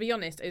thought, to be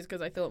honest, it was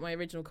because I thought my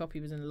original copy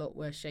was in a lot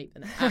worse shape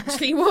than it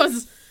actually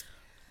was.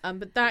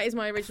 But that is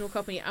my original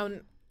copy,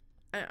 and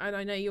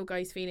I know your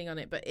guys' feeling on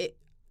it, but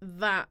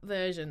that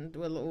version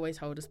will always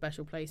hold a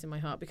special place in my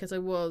heart because I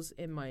was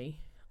in my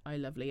I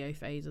Love Leo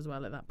phase as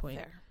well at that point.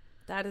 Fair.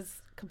 That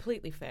is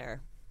completely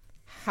fair.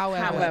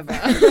 However.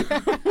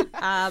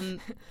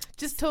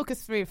 Just talk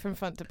us through from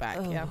front to back.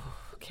 Yeah.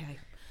 Okay.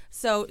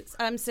 So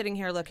I'm sitting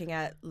here looking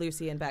at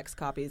Lucy and Beck's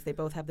copies. They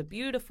both have the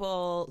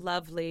beautiful,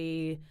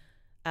 lovely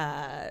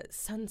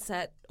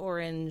sunset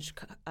orange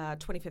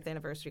 25th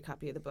anniversary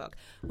copy of the book,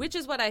 which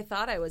is what I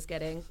thought I was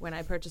getting when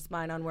I purchased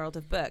mine on World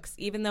of Books,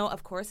 even though,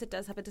 of course, it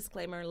does have a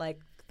disclaimer like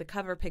the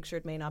cover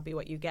pictured may not be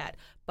what you get.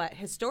 But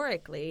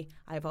historically,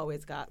 I've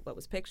always got what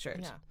was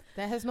pictured. Yeah.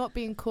 There has not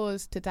been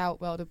cause to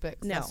doubt World of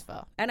Books thus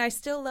far. And I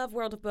still love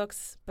World of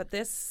Books, but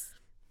this,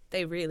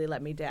 they really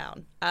let me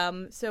down.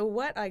 So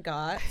what I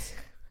got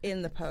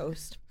in the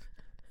post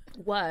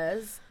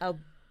was a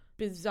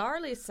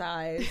bizarrely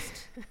sized,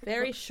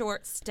 very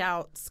short,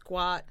 stout,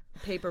 squat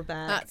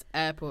paperback. That's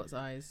airport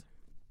size.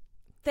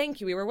 Thank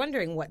you. We were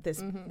wondering what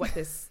this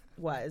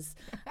was.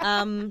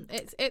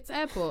 It's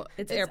airport.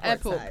 It's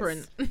airport size.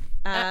 print.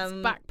 That's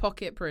back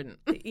pocket print.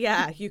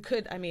 Yeah, you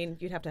could. I mean,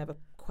 you'd have to have a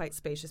quite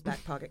spacious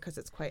back pocket because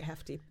it's quite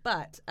hefty.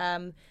 But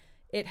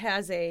it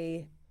has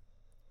a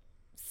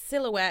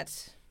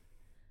silhouette.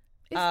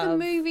 It's the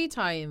movie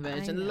tie-in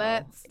version.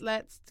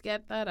 Let's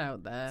get that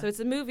out there. So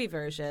it's a movie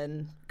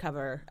version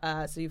cover.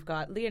 So you've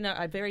got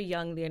a very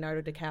young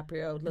Leonardo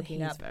DiCaprio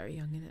looking up. He's very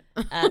young in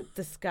it. At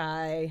the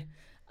sky.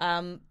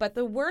 But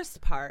the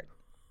worst part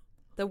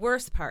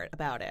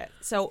about it.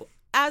 So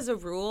as a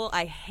rule,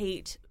 I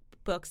hate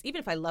books. Even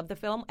if I love the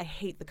film, I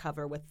hate the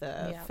cover with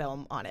the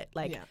film on it.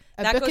 Like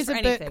that goes for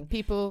anything. Book,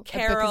 people.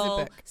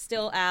 Carol,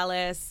 Still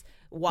Alice,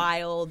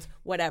 Wild,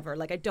 whatever.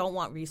 Like I don't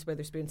want Reese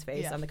Witherspoon's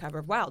face on the cover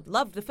of Wild.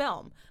 Love the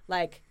film.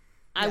 Like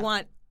I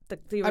want the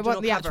original I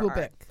want the cover actual art.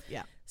 book.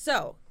 Yeah.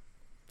 So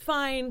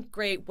fine,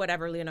 great,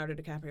 whatever. Leonardo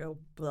DiCaprio.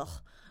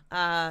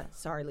 Blah.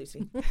 Sorry,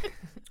 Lucy.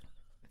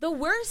 The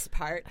worst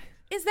part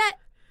is that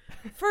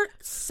for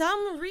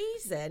some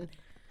reason,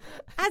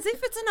 as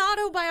if it's an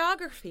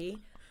autobiography,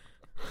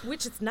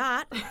 which it's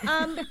not,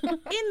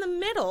 in the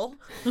middle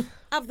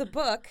of the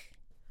book,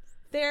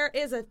 there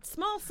is a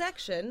small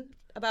section,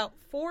 about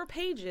 4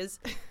 pages,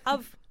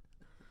 of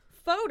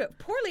photo,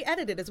 poorly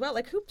edited as well.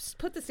 Like, who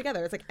put this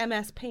together? It's like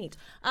MS Paint.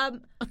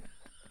 What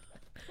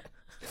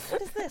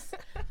is this?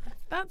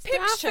 That's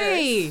pictures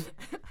Daffy.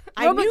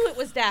 I knew it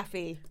was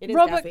Daffy. It is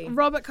Daffy.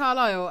 Robert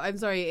Carlyle, I'm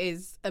sorry,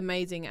 is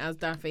amazing as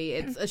Daffy.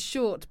 It's a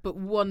short but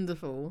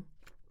wonderful.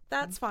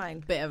 That's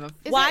fine. Bit of a.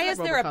 Why is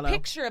there a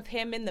picture of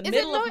him in the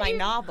middle of my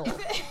novel?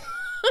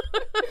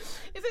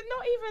 Is it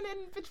not even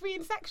in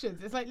between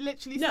sections? It's like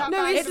literally. No,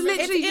 it's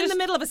literally in the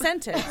middle of a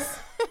sentence.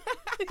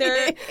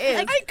 It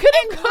is. I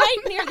couldn't right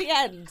near the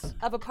end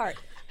of a part.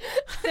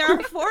 There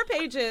are 4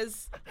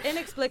 pages,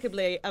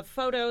 inexplicably, of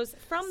photos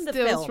from the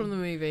Stills film. from the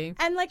movie.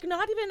 And, like,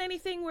 not even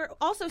anything where...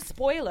 Also,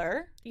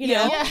 spoiler, you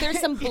know? Yeah.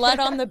 There's some blood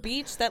on the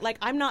beach that, like,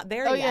 I'm not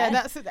there yet. Oh, yeah,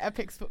 that's an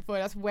epic spoiler.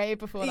 That's way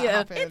before that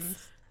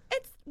happens.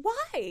 It's... Why?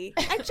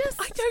 I don't know.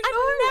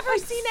 I've never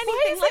seen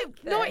anything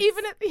like this. Not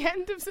even at the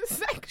end of the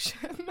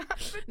section.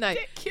 That's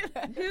ridiculous.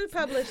 No. Who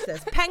published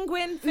this?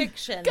 Penguin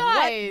Fiction.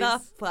 Guys, what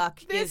the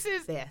fuck is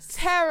this?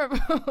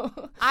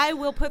 Terrible. I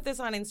will put this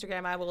on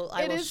Instagram. I will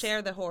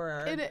share the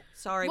horror.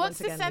 Sorry,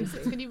 what's once again. What's the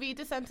sentence? Can you read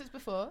the sentence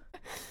before?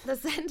 The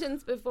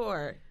sentence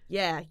before.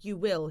 Yeah, you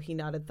will, he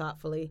nodded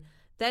thoughtfully.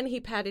 Then he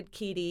patted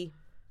Keaty.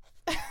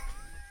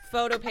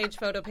 Photo page,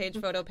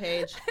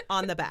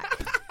 on the back.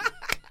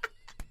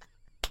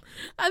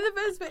 And the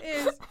best bit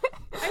is,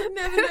 I've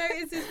never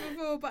noticed this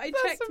before, but I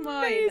checked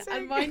mine,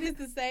 and mine is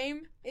the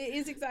same. It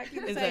is exactly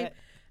the same.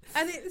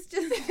 And it's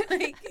just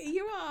like,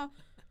 you are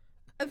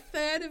a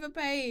third of a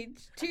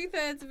page,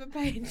 2/3 of a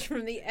page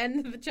from the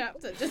end of the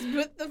chapter. Just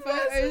put the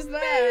photos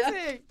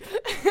there.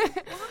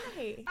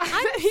 Why?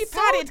 He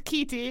patted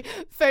Keaty,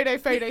 photo,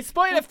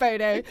 spoiler,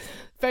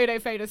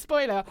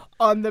 spoiler,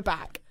 on the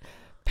back.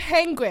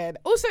 Penguin.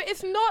 Also,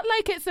 it's not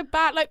like it's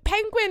about, like,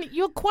 Penguin,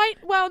 you're quite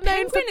well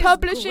known for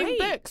publishing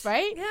books,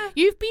 right? Yeah.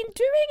 You've been doing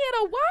it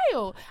a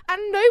while,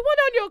 and no one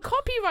on your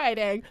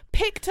copywriting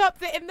picked up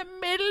that in the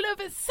middle of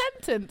a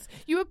sentence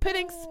you were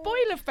putting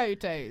spoiler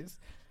photos.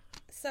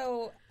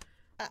 So,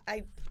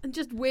 and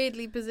just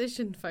weirdly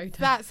positioned photos.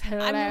 That's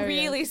hilarious. I'm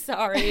really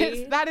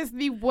sorry. That is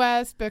the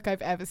worst book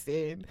I've ever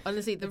seen.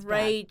 Honestly, the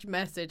rage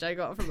message I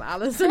got from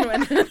Alison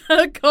when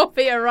her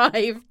copy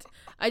arrived.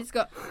 I just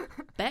got,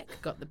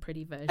 Beck got the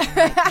pretty version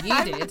like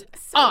you did.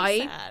 So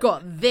I sad.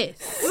 got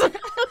this.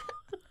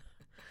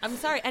 I'm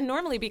sorry. And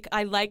normally,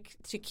 I like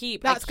to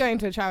keep... That's going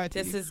to a charity.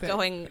 This is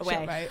going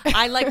away. Right.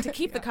 I like to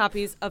keep the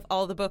copies of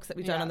all the books that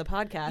we've done on the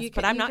podcast,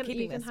 but I'm not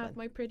keeping this one. You can have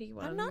my pretty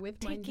one. I'm not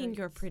with taking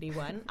your pretty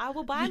one. I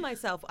will buy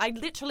myself. I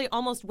literally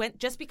almost went,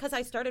 just because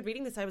I started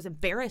reading this, I was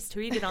embarrassed to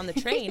read it on the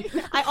train.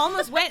 I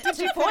almost went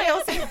to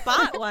Foyles and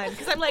bought one,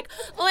 because I'm like,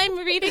 I'm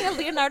reading a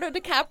Leonardo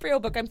DiCaprio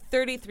book. I'm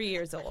 33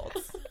 years old.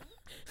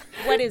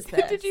 What is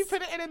this? Did you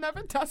put it in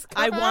another dust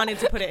cover? I wanted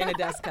to put it in a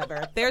dust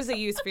cover. There's a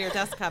use for your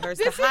dust covers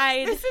to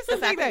hide the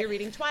fact that you're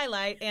reading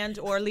Twilight and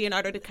or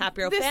Leonardo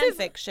DiCaprio fan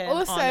fiction on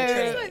the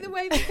train. It's like the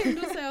way the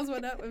Kindle sales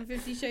went up when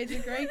 50 Shades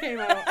of Grey came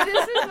out.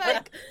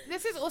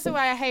 This is also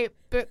why I hate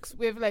books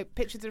with like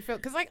pictures of film,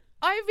 because like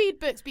I read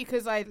books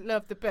because I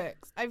love the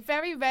books. I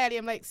very rarely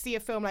am like see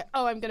a film like,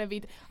 oh, I'm gonna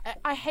read.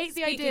 I hate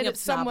the idea that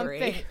someone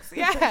thinks.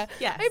 Yeah,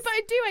 yes. No, but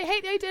I do. I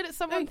hate the idea that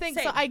someone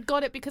thinks that I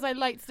got it because I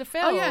liked the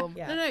film. Oh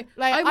yeah. No.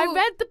 Like I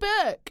read the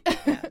book.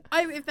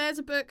 If there's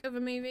a book of a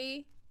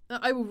movie,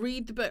 I will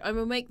read the book. I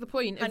will make the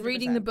point of 100%.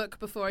 reading the book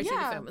before I see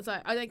the film. It's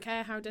like, I don't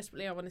care how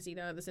desperately I want to see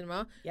that at the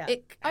cinema. Yeah.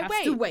 It has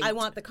to wait. I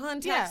want the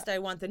context. I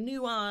want the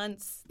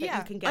nuance that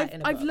you can get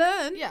in a book.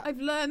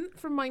 I've learned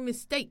from my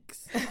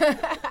mistakes.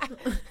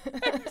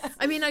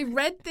 I mean, I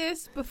read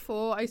this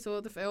before I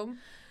saw the film.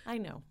 I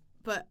know.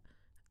 But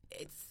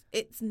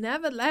it's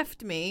never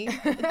left me.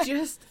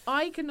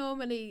 I can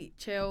normally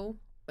chill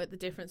at the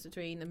difference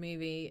between a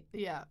movie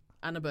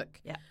and a book.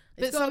 Yeah.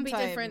 It's got to be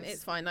different.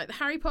 It's fine. Like the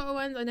Harry Potter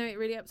ones, I know it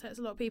really upsets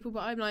a lot of people,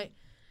 but I'm like,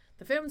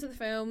 the films are the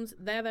films.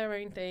 They're their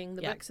own thing.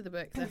 The books are the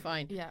books. They're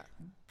fine. Yeah.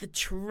 The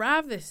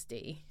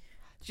travesty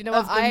Do you know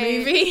what of the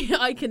movie,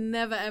 I can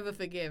never, ever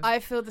forgive. I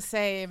feel the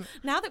same.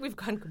 Now that we've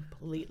gone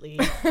completely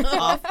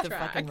off the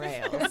fucking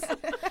rails,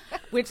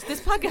 which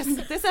this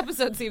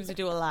episode seems to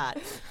do a lot,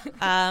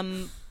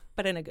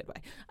 but in a good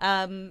way.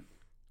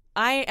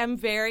 I am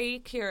very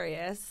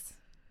curious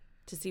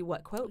to see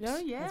what quotes. Oh,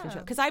 yeah.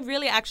 Because I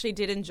really actually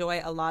did enjoy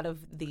a lot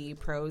of the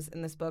prose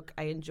in this book.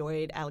 I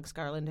enjoyed Alex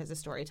Garland as a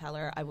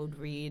storyteller. I would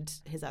read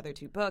his other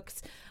 2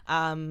 books.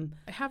 I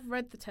have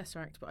read The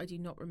Tesseract, but I do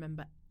not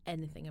remember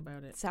anything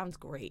about it. Sounds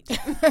great. This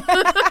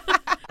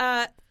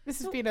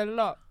has been a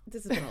lot.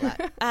 This has been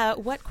a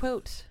lot. What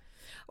quote?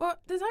 Well,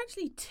 there's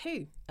actually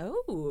 2.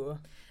 Oh.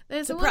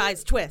 There's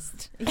surprise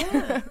twist.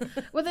 Yeah.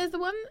 Well, there's the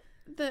one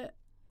that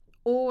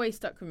always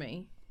stuck with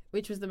me,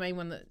 which was the main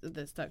one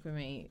that stuck with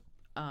me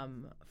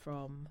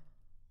from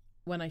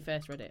when I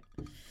first read it,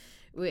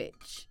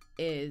 which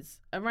is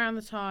around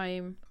the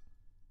time,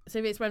 so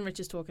it's when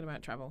Rich is talking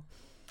about travel.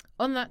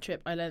 On that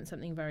trip, I learned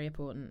something very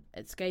important.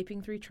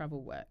 Escaping through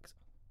travel works.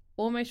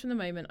 Almost from the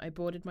moment I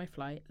boarded my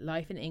flight,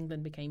 life in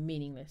England became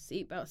meaningless.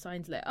 Seatbelt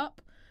signs lit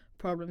up,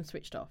 problems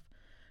switched off.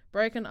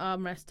 Broken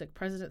armrests took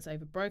precedence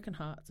over broken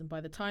hearts, and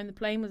by the time the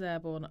plane was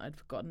airborne, I'd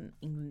forgotten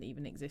England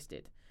even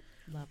existed.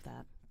 Love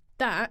that.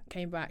 That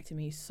came back to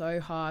me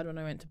so hard when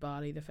I went to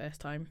Bali the first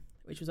time,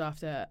 which was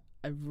after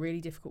a really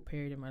difficult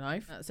period in my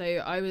life.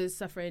 So I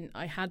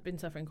had been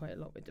suffering quite a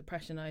lot with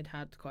depression. I'd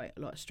had quite a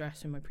lot of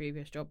stress in my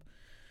previous job.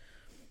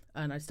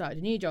 And I started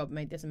a new job,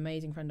 made this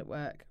amazing friend at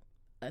work,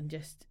 and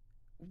just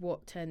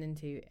what turned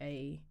into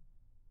we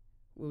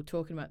were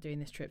talking about doing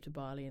this trip to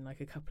Bali in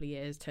like a couple of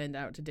years, turned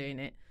out to doing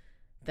it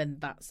then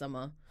that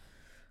summer.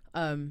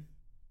 And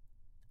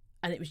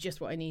it was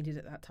just what I needed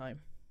at that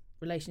time.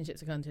 Relationships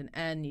had come to an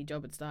end, new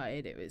job had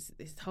started. It was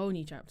this whole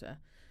new chapter.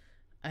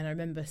 And I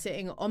remember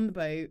sitting on the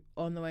boat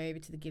on the way over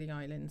to the Gili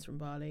Islands from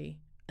Bali,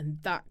 and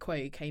that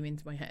quote came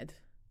into my head.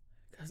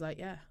 I was like,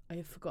 yeah, I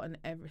have forgotten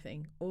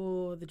everything.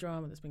 All the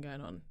drama that's been going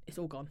on, it's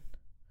all gone.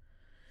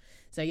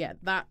 So yeah,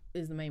 that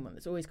is the main one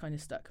that's always kind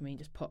of stuck with me,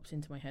 just pops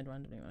into my head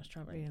randomly when I was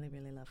traveling. Really,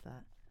 really love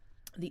that.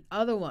 The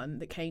other one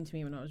that came to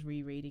me when I was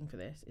rereading for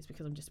this is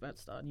because I'm just about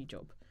to start a new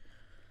job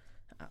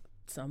at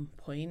some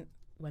point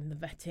when the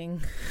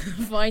vetting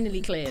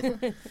finally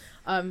cleared.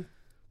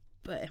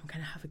 But I'm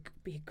going to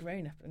be a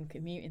grown-up and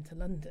commute into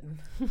London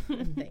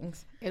and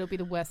things. It'll be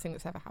the worst thing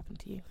that's ever happened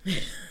to you.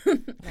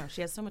 No,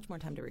 she has so much more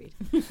time to read.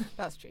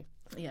 That's true.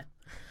 Yeah.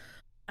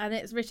 And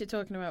it's Richard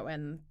talking about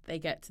when they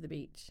get to the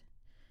beach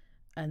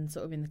and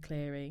sort of in the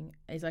clearing.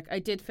 He's like, I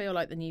did feel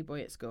like the new boy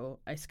at school.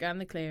 I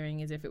scanned the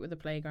clearing as if it were the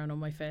playground on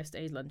my first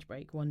day's lunch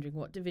break, wondering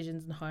what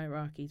divisions and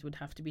hierarchies would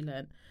have to be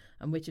learnt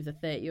and which of the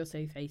 30 or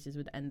so faces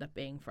would end up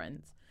being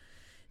friends.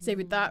 So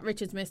with that,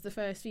 Richard's missed the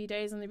first few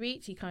days on the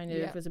beach. He kind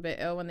of was a bit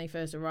ill when they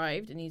first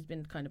arrived, and he's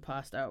been kind of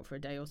passed out for a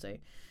day or so.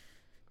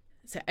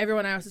 So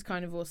everyone else is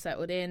kind of all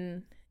settled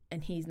in,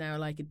 and he's now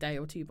like a day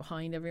or two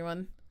behind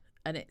everyone.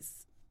 And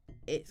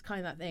it's kind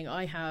of that thing.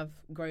 I have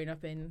grown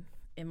up in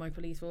my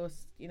police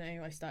force. You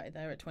know, I started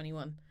there at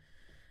 21,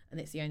 and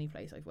it's the only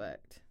place I've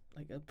worked,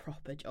 like a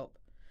proper job,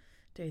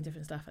 doing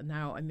different stuff. And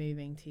now I'm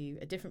moving to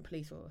a different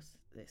police force.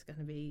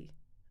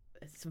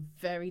 It's a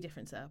very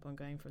different setup. I'm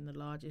going from the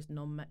largest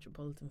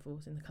non-metropolitan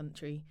force in the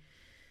country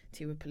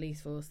to a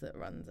police force that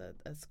runs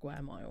a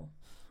square mile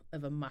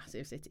of a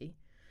massive city.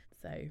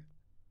 So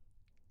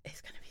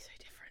it's going to be so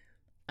different.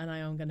 And I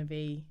am going to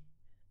be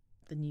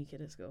the new kid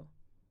at school.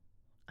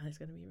 And it's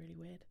going to be really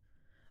weird.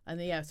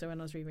 And yeah, so when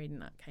I was rereading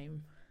that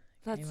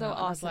That's so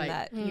awesome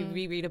that you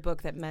reread a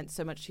book that meant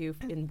so much to you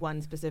in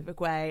one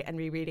specific way, and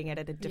rereading it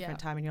at a different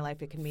time in your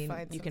life, it can mean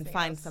you can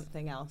find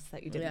something else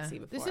that you didn't see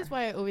before. This is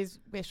why I always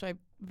wish I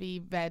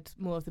reread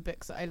more of the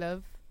books that I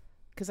love,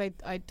 because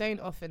I don't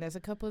often. There's a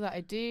couple that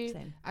I do.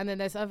 Same. And then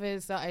there's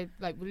others that I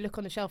like look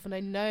on the shelf and I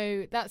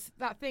know that's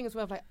that thing as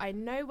well. Like I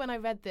know when I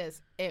read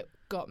this, it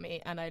got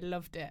me and I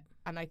loved it,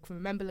 and I can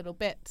remember little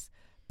bits.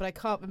 But I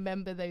can't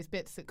remember those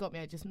bits that got me.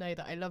 I just know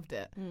that I loved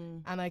it.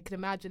 And I can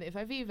imagine if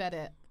I reread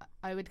it,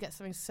 I would get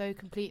something so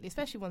completely,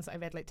 especially ones that I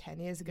read like 10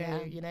 years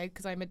ago, you know,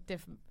 because I'm a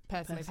different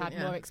person. I've had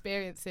more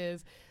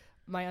experiences.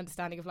 My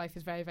understanding of life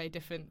is very, very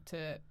different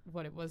to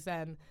what it was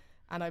then.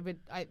 And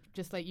I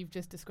just like you've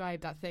just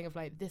described that thing of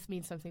like, this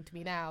means something to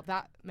me now.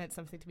 That meant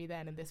something to me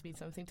then, and this means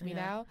something to me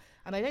now.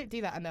 And I don't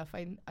do that enough.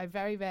 I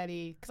very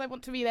rarely, because I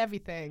want to read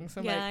everything.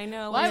 So I'm like, I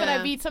know. Why would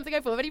I read something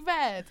I've already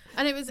read?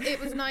 And it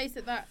was nice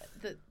that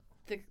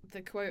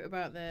the quote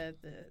about the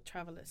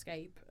travel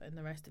escape and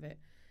the rest of it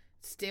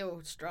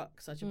still struck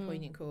such a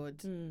poignant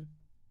chord. You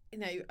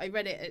know, I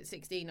read it at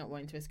 16, not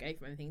wanting to escape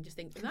from anything, just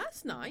think,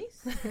 that's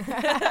nice. I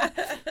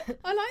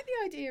like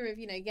the idea of,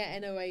 you know,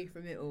 getting away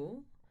from it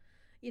all,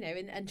 you know,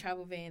 and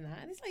travel being that.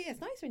 And it's like, yeah, it's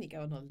nice when you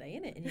go on holiday,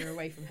 isn't it? And you're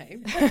away from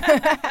home.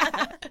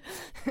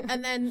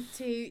 And then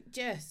to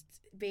just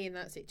be in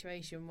that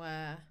situation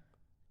where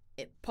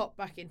it popped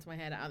back into my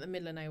head out of the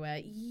middle of nowhere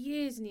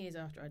years and years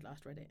after I'd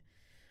last read it.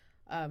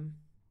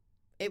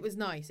 It was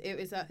nice. It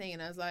was that thing,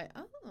 and I was like,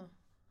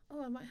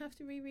 I might have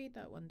to reread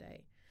that one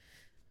day.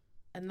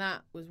 And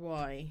that was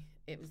why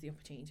it was the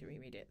opportunity to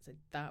reread it. So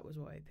that was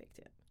why I picked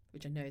it,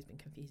 which I know has been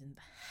confusing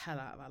the hell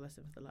out of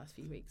Alison for the last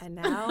few weeks. And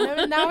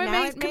now, now it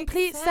makes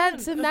complete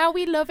sense, and now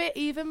we love it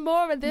even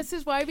more. And this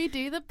is why we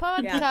do the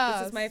podcast. Yeah,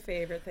 this is my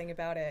favorite thing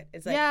about it.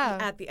 Is like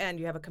at the end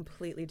you have a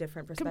completely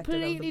different perspective,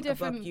 completely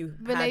different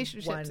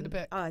relationship to the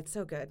book. Oh, it's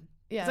so good.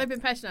 Yeah, because I've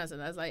been passionate,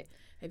 and I was like,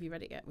 "Have you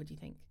read it yet? What do you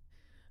think?"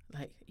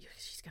 Like,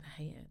 she's gonna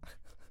hate it,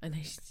 and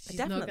she's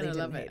not gonna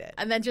love it.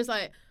 And then just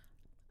like,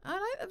 I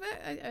like the book.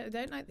 I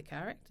don't like the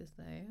characters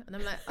though, and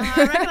I'm like,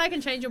 I reckon I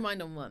can change your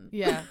mind on one.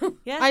 Yeah.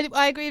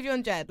 I agree with you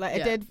on Jed.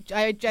 Like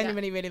I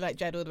genuinely really like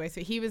Jed all the way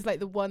through. He was like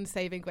the one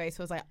saving grace.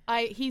 So I was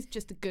like, he's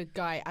just a good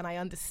guy, and I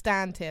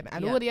understand him.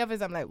 And all the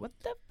others, I'm like, what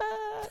the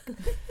fuck?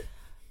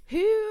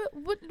 Who?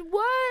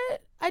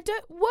 What? I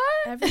don't. What?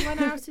 Everyone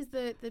else is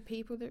the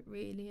people that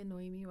really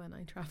annoy me when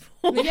I travel.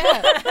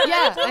 Yeah.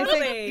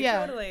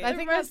 Totally. I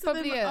think that's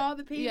probably it. Are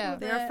the people that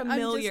they're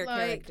familiar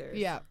characters.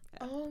 Yeah.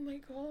 Oh my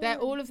god. They're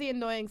all of the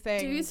annoying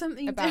things. Do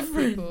something about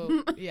different.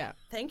 People. Yeah.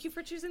 Thank you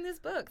for choosing this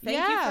book. Thank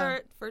you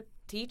for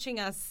teaching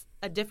us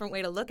a different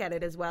way to look at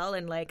it as well,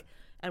 and like.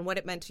 And what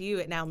it meant to you,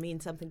 it now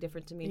means something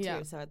different to me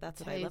too. So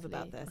that's what I love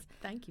about this.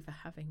 Thank you for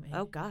having me.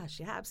 Oh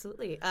gosh, yeah,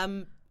 absolutely.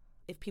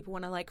 if people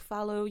want to like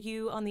follow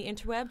you on the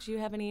interweb, do you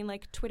have any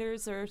like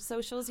Twitters or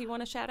socials you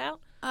want to shout out?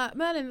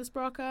 Merlin the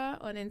Sprocker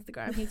on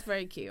Instagram. He's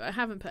very cute. I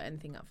haven't put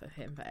anything up for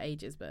him for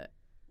ages, but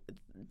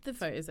the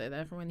photos are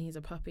there from when he's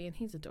a puppy, and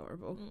he's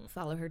adorable.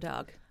 Follow her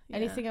dog. Yeah.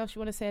 Anything else you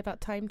want to say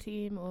about Time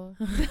Team or?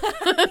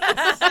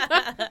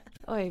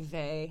 Oy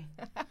vey.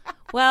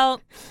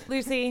 Well,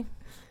 Lucy,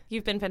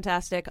 you've been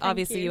fantastic.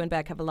 Obviously, you and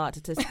Beck have a lot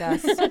to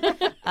discuss,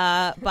 but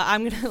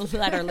I'm going to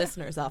let our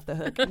listeners off the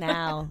hook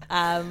now.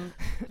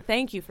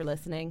 Thank you for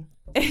listening.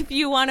 If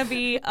you want to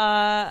be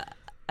a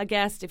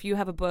guest, if you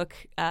have a book,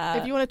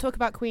 if you want to talk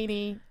about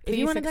Queenie, if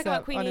you want to talk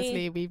about Queenie,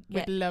 honestly, we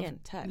would love I'm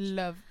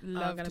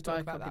to talk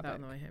about that.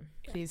 On the way home.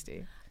 Please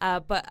do.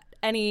 But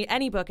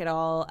any book at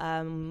all,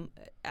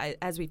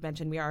 as we've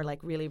mentioned, we are like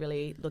really,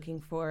 really looking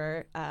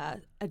for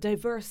a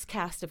diverse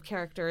cast of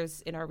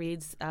characters in our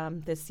reads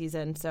this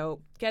season.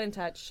 So get in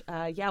touch,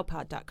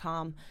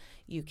 yowpod.com.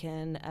 You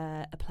can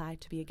apply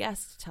to be a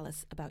guest. Tell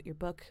us about your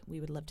book.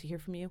 We would love to hear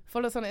from you.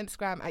 Follow us on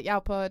Instagram at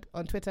Yowpod,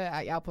 on Twitter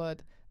at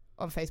Yowpod,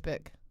 on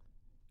Facebook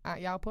at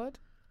Yowpod.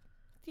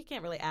 You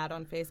can't really add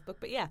on Facebook,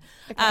 but yeah.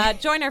 Okay.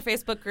 Join our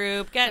Facebook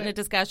group. Get in a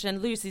discussion.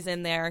 Lucy's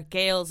in there.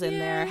 Gail's in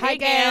there. Hi,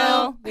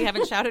 Gail. We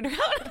haven't shouted her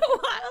out in a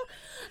while.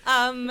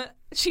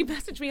 She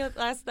messaged me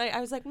last night. I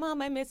was like,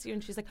 Mom, I miss you.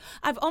 And she's like,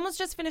 I've almost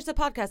just finished the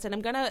podcast, and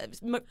I'm going to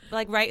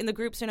write in the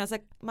group soon. I was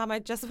like, Mom, I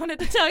just wanted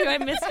to tell you I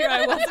miss you.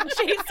 I wasn't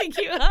chasing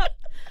you up.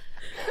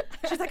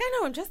 She's like, I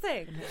know, I'm just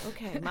saying. Like,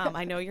 okay, Mom,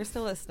 I know you're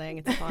still listening.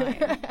 It's fine.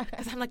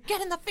 Because I'm like, get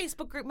in the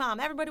Facebook group, Mom.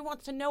 Everybody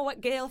wants to know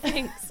what Gail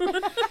thinks.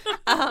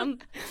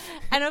 And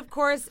of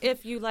course,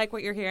 if you like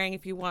what you're hearing,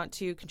 if you want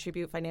to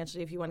contribute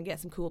financially, if you want to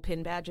get some cool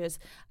pin badges,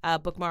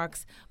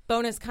 bookmarks,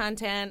 bonus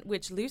content,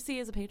 which Lucy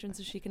is a patron,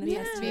 so she can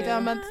attest to. Read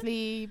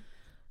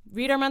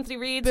our monthly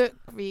reads. Book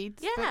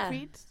reads. Yeah. Book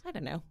reads. I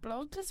don't know.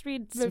 Blog. Just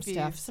read Reviews. some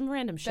stuff. Some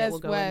random shit will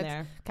go in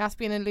there.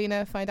 Caspian and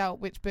Luna find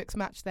out which books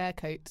match their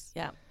coats.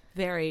 Yeah.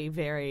 Very,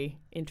 very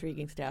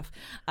intriguing stuff.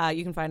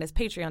 You can find us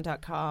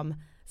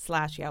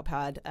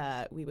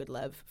patreon.com/Yowpod. We would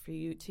love for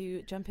you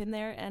to jump in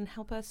there and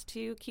help us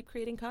to keep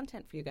creating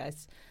content for you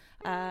guys.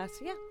 So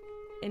yeah,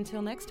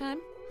 until next time.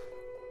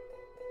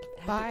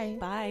 Bye.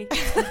 Bye.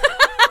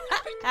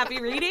 Happy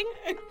reading?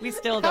 We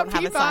still don't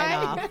have a sign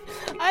off.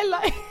 I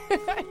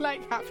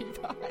like happy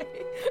bye.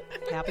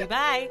 Happy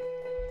bye.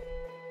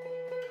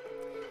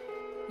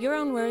 Your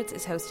Own Words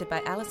is hosted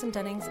by Alison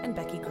Dunnings and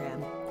Becky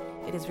Graham.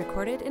 It is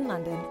recorded in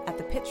London at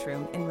the Pitch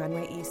Room in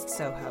Runway East,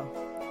 Soho.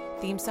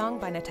 Theme song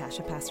by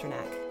Natasha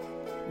Pasternak.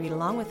 Read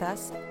along with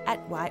us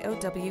at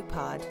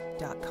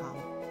yowpod.com.